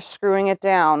before screwing it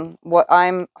down what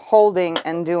I'm holding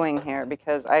and doing here,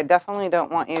 because I definitely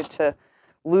don't want you to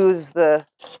lose the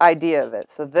idea of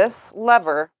it. So this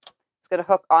lever is going to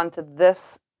hook onto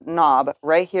this knob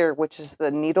right here, which is the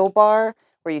needle bar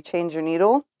where you change your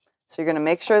needle. So you're going to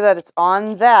make sure that it's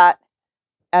on that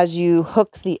as you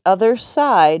hook the other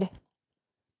side,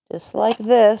 just like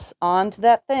this, onto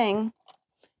that thing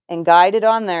and guide it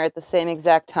on there at the same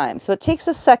exact time. So it takes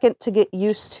a second to get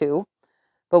used to,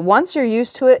 but once you're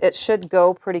used to it, it should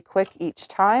go pretty quick each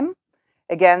time.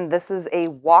 Again, this is a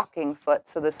walking foot,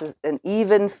 so this is an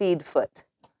even feed foot.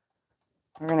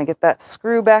 We're going to get that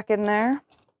screw back in there.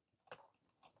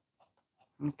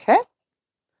 Okay.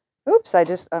 Oops, I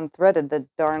just unthreaded the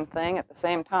darn thing at the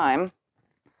same time.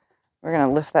 We're going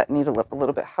to lift that needle up a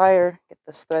little bit higher, get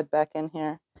this thread back in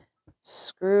here,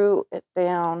 screw it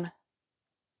down.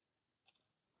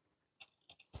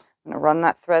 I'm going to run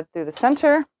that thread through the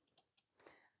center.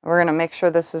 We're going to make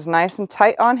sure this is nice and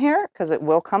tight on here because it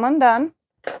will come undone.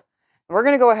 We're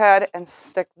going to go ahead and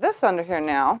stick this under here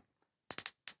now.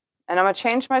 And I'm going to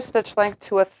change my stitch length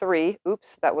to a 3.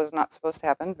 Oops, that was not supposed to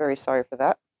happen. Very sorry for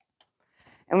that.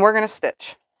 And we're going to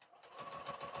stitch.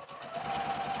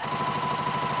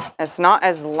 It's not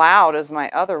as loud as my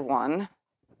other one.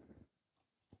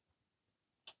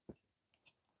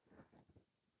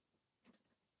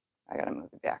 I got to move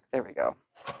it back. There we go.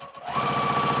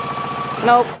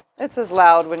 Nope, it's as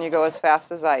loud when you go as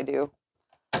fast as I do.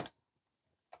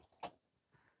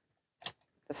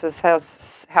 This is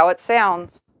how it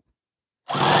sounds.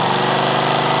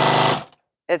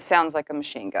 It sounds like a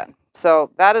machine gun.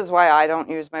 So that is why I don't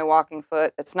use my walking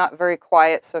foot. It's not very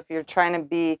quiet, so if you're trying to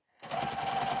be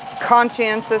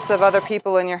conscientious of other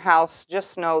people in your house,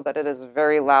 just know that it is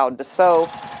very loud to sew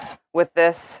with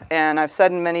this. And I've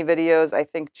said in many videos, I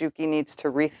think JUKI needs to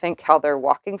rethink how their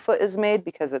walking foot is made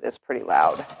because it is pretty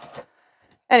loud.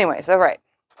 Anyways, all right.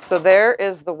 So there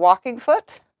is the walking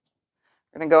foot.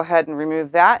 We're going to go ahead and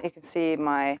remove that. You can see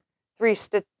my 3,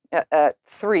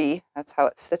 that's how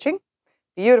it's stitching.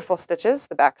 Beautiful stitches,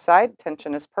 the back side,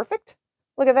 tension is perfect.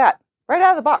 Look at that, right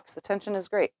out of the box, the tension is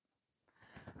great.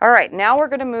 All right, now we're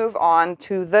going to move on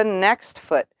to the next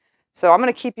foot. So I'm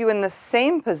going to keep you in the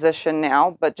same position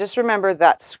now, but just remember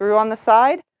that screw on the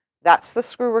side, that's the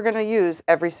screw we're going to use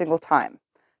every single time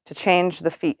to change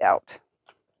the feet out.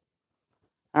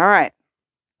 All right,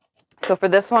 so for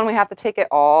this one, we have to take it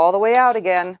all the way out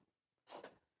again.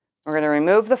 We're going to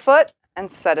remove the foot and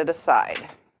set it aside.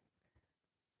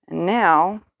 And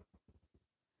now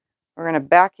we're going to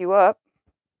back you up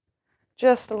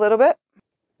just a little bit.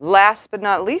 Last but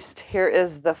not least, here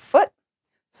is the foot.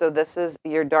 So this is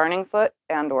your darning foot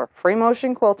and or free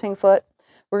motion quilting foot.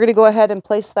 We're going to go ahead and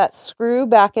place that screw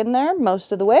back in there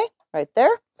most of the way, right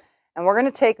there. And we're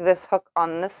going to take this hook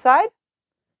on this side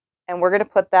and we're going to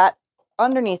put that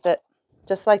underneath it,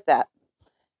 just like that.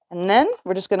 And then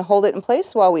we're just going to hold it in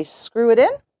place while we screw it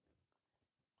in,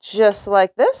 just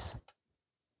like this.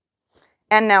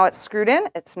 And now it's screwed in,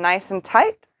 it's nice and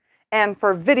tight. And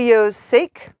for video's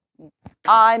sake,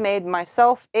 I made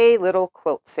myself a little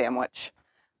quilt sandwich.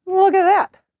 Look at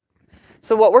that.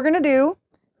 So what we're going to do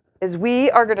is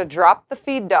we are going to drop the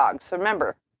feed dog. So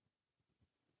remember,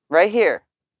 right here,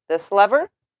 this lever,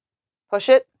 push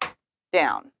it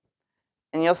down.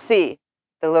 And you'll see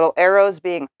the little arrows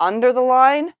being under the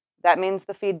line, that means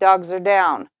the feed dogs are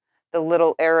down. The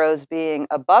little arrows being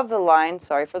above the line,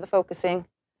 sorry for the focusing,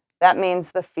 that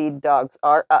means the feed dogs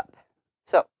are up.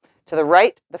 So to the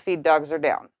right, the feed dogs are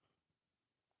down.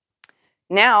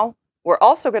 Now, we're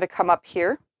also going to come up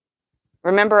here.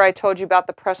 Remember I told you about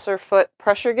the presser foot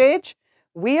pressure gauge?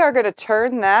 We are going to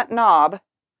turn that knob,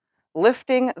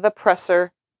 lifting the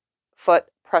presser foot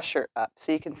pressure up.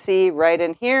 So you can see right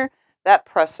in here, that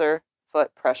presser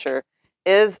foot pressure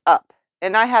is up.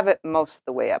 And I have it most of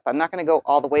the way up. I'm not going to go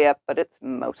all the way up, but it's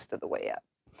most of the way up.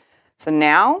 So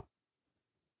now,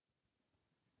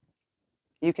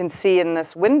 you can see in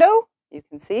this window, you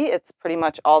can see it's pretty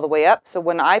much all the way up. So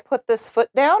when I put this foot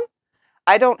down,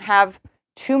 I don't have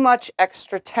too much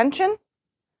extra tension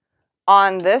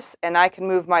on this, and I can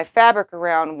move my fabric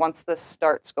around once this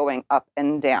starts going up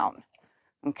and down.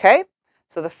 Okay,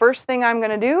 so the first thing I'm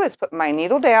going to do is put my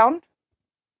needle down,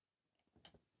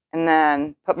 and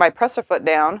then put my presser foot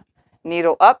down,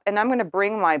 needle up, and I'm going to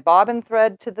bring my bobbin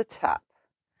thread to the top.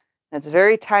 It's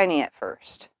very tiny at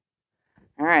first.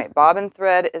 All right, bobbin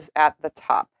thread is at the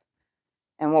top.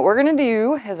 And what we're going to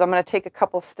do is I'm going to take a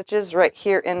couple stitches right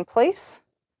here in place,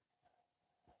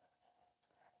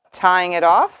 tying it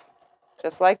off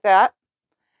just like that.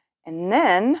 And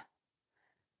then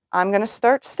I'm going to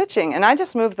start stitching. And I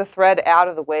just move the thread out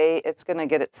of the way. It's going to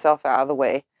get itself out of the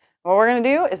way. What we're going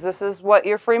to do is, this is what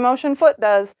your free motion foot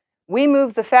does. We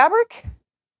move the fabric,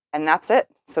 and that's it.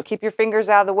 So keep your fingers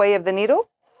out of the way of the needle.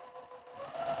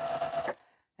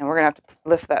 And we're going to have to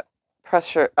lift that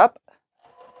pressure up.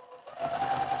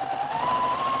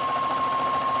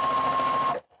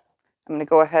 I'm going to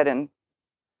go ahead and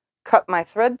cut my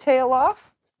thread tail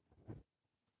off.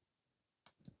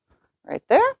 Right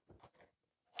there.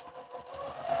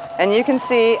 And you can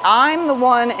see I'm the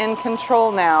one in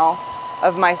control now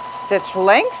of my stitch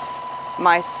length,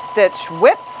 my stitch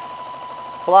width,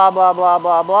 blah, blah, blah,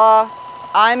 blah, blah.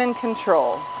 I'm in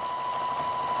control.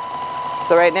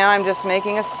 So right now I'm just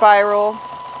making a spiral,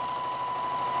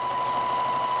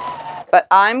 but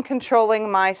I'm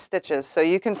controlling my stitches. So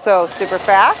you can sew super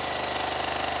fast.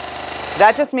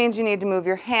 That just means you need to move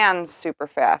your hands super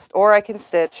fast. Or I can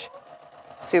stitch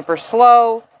super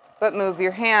slow, but move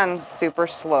your hands super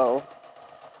slow.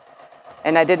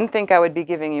 And I didn't think I would be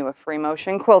giving you a free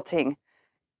motion quilting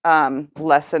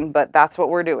lesson, but that's what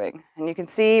we're doing. And you can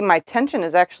see my tension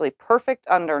is actually perfect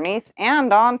underneath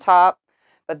and on top,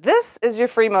 but this is your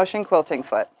free motion quilting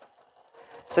foot.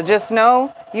 So just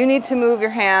know you need to move your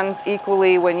hands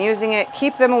equally when using it.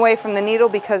 Keep them away from the needle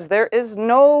because there's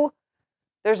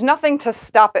nothing to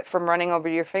stop it from running over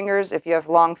your fingers. If you have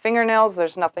long fingernails,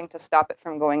 there's nothing to stop it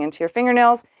from going into your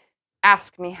fingernails.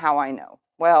 Ask me how I know.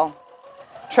 Well,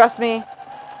 trust me,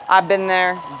 I've been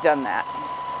there, done that.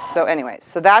 So anyways,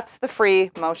 so that's the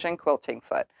free motion quilting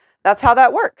foot. That's how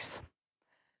that works.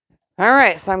 All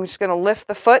right, so I'm just going to lift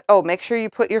the foot. Oh, make sure you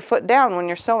put your foot down when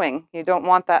you're sewing. You don't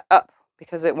want that up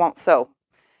because it won't sew.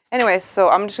 Anyways, so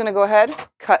I'm just going to go ahead,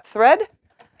 cut thread,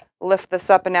 lift this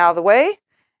up and out of the way.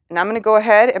 And I'm going to go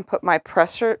ahead and put my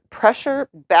pressure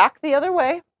back the other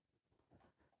way.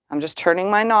 I'm just turning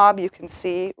my knob. You can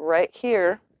see right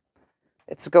here,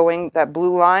 it's going, that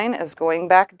blue line is going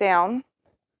back down.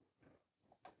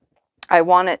 I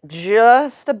want it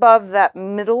just above that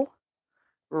middle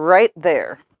right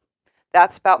there.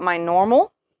 That's about my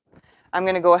normal. I'm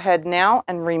going to go ahead now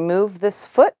and remove this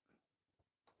foot.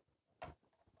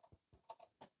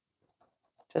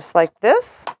 Just like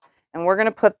this. And we're going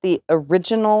to put the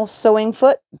original sewing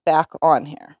foot back on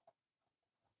here.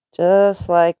 Just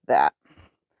like that.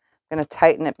 I'm going to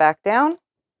tighten it back down.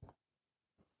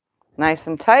 Nice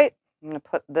and tight. I'm going to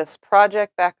put this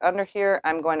project back under here.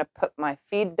 I'm going to put my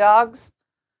feed dogs.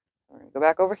 We're going to go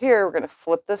back over here. We're going to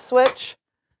flip the switch,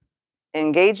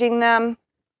 engaging them,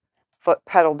 foot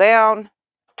pedal down.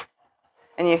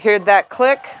 And you heard that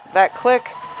click,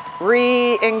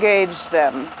 re-engage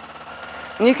them.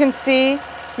 And you can see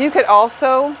you could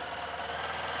also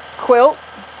quilt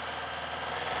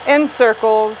in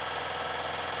circles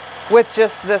with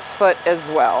just this foot as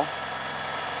well,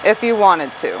 if you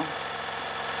wanted to.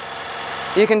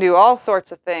 You can do all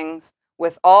sorts of things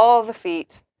with all the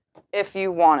feet if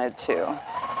you wanted to.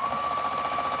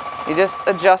 You just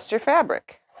adjust your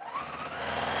fabric.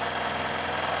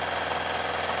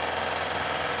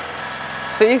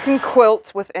 So you can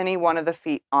quilt with any one of the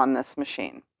feet on this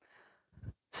machine.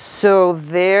 So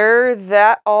there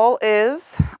that all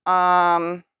is.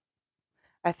 I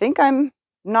think I'm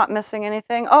not missing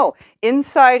anything. Oh,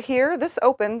 inside here, this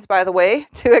opens, by the way,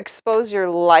 to expose your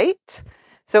light.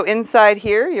 So inside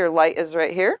here, your light is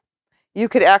right here. You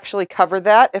could actually cover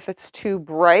that if it's too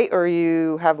bright or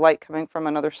you have light coming from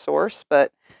another source,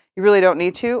 but you really don't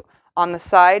need to. On the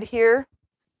side here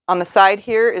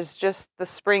is just the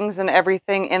springs and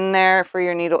everything in there for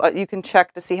your needle. You can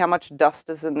check to see how much dust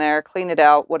is in there, clean it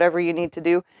out, whatever you need to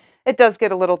do. It does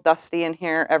get a little dusty in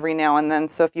here every now and then,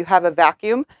 so if you have a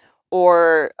vacuum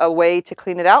or a way to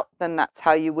clean it out, then that's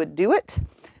how you would do it.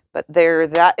 But there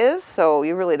that is, so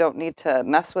you really don't need to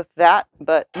mess with that,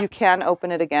 but you can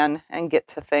open it again and get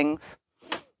to things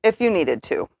if you needed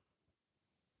to.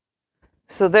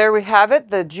 So there we have it,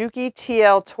 the JUKI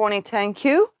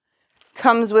TL-2010Q.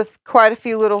 Comes with quite a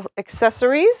few little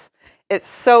accessories. It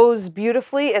sews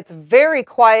beautifully. It's very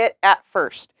quiet at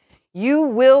first. You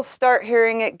will start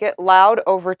hearing it get loud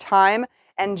over time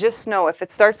And just know if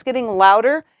it starts getting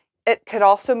louder, it could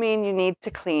also mean you need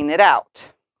to clean it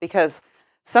out, because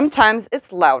sometimes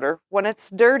it's louder when it's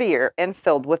dirtier and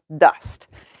filled with dust.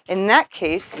 In that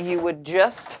case, you would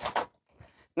just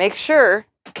make sure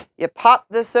you pop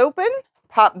this open,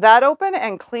 pop that open,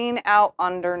 and clean out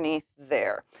underneath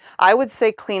there. I would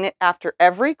say clean it after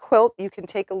every quilt. You can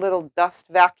take a little dust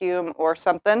vacuum or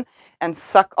something and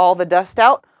suck all the dust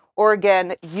out. Or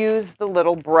again, use the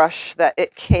little brush that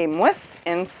it came with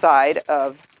inside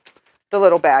of the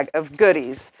little bag of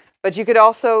goodies. But you could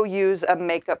also use a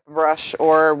makeup brush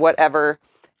or whatever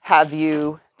have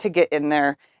you to get in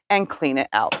there and clean it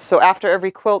out. So after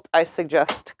every quilt, I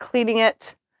suggest cleaning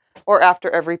it, or after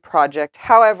every project,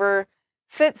 however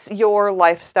fits your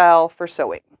lifestyle for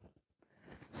sewing.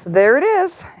 So there it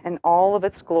is in all of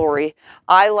its glory.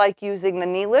 I like using the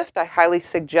knee lift. I highly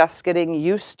suggest getting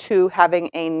used to having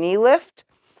a knee lift.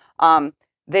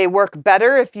 They work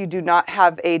better if you do not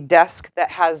have a desk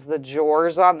that has the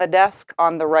drawers on the desk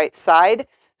on the right side.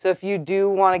 So if you do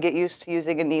want to get used to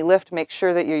using a knee lift, make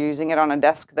sure that you're using it on a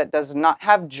desk that does not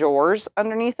have drawers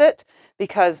underneath it,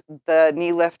 because the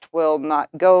knee lift will not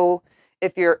go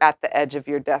if you're at the edge of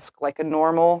your desk like a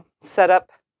normal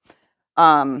setup.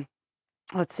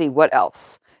 Let's see, what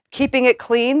else? Keeping it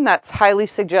clean, that's highly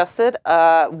suggested.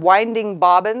 Winding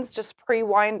bobbins, just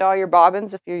pre-wind all your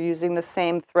bobbins. If you're using the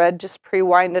same thread, just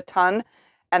pre-wind a ton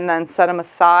and then set them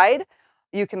aside.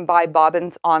 You can buy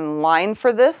bobbins online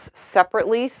for this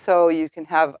separately, so you can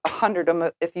have 100 of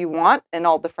them if you want in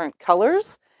all different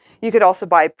colors. You could also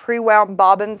buy pre-wound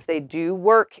bobbins. They do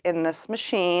work in this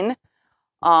machine.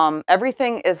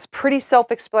 Everything is pretty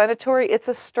self-explanatory. It's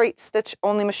a straight stitch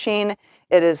only machine.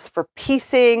 It is for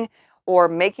piecing or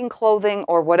making clothing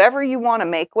or whatever you want to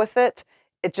make with it.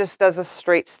 It just does a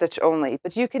straight stitch only.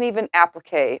 But you can even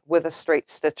applique with a straight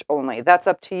stitch only. That's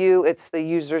up to you. It's the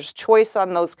user's choice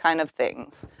on those kind of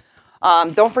things.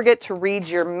 Don't forget to read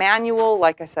your manual.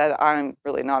 Like I said, I'm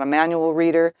really not a manual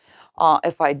reader.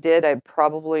 If I did, I'd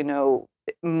probably know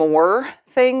more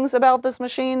things about this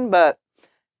machine, but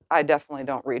I definitely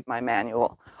don't read my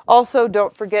manual. Also,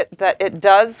 don't forget that it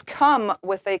does come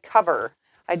with a cover.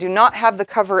 I do not have the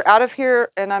cover out of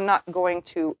here, and I'm not going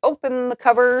to open the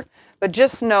cover, but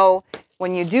just know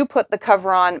when you do put the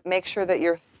cover on, make sure that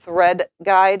your thread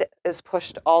guide is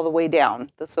pushed all the way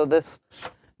down. So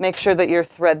make sure that your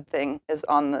thread thing is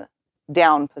on the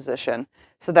down position,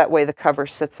 so that way the cover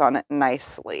sits on it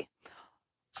nicely.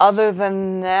 Other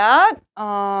than that,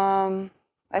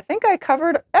 I think I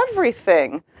covered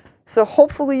everything. So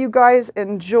hopefully you guys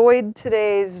enjoyed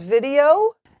today's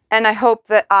video, and I hope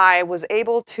that I was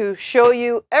able to show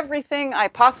you everything I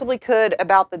possibly could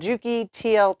about the JUKI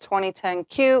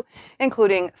TL-2010Q,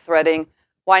 including threading,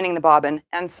 winding the bobbin,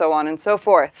 and so on and so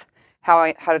forth.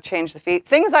 How to change the feet,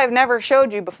 things I've never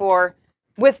showed you before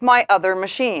with my other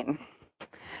machine.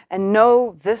 And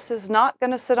no, this is not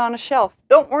going to sit on a shelf.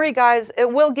 Don't worry, guys.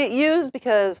 It will get used,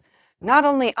 because not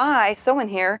only I sew in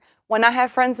here, when I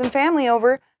have friends and family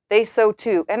over, they sew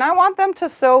too. And I want them to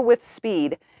sew with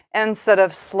speed instead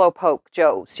of slowpoke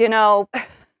Joes, you know.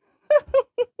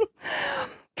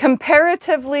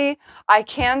 Comparatively, I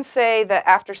can say that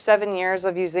after 7 years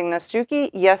of using this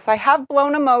JUKI, yes, I have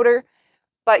blown a motor,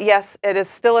 but yes, it is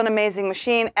still an amazing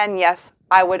machine. And yes,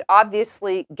 I would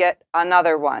obviously get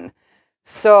another one.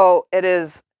 So it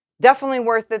is definitely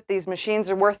worth it. These machines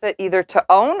are worth it either to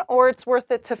own, or it's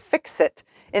worth it to fix it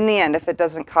in the end if it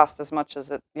doesn't cost as much as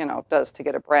it, does to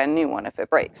get a brand new one if it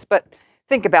breaks. But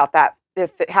think about that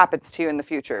if it happens to you in the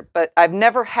future. But I've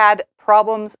never had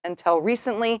problems until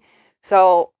recently.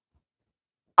 So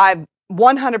I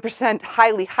 100%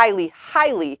 highly, highly,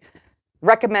 highly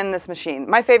recommend this machine.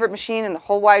 My favorite machine in the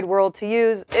whole wide world to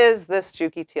use is this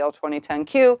JUKI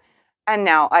TL-2010Q. And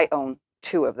now I own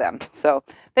 2 of them. So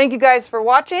thank you guys for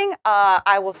watching.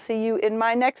 I will see you in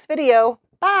my next video.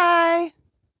 Bye.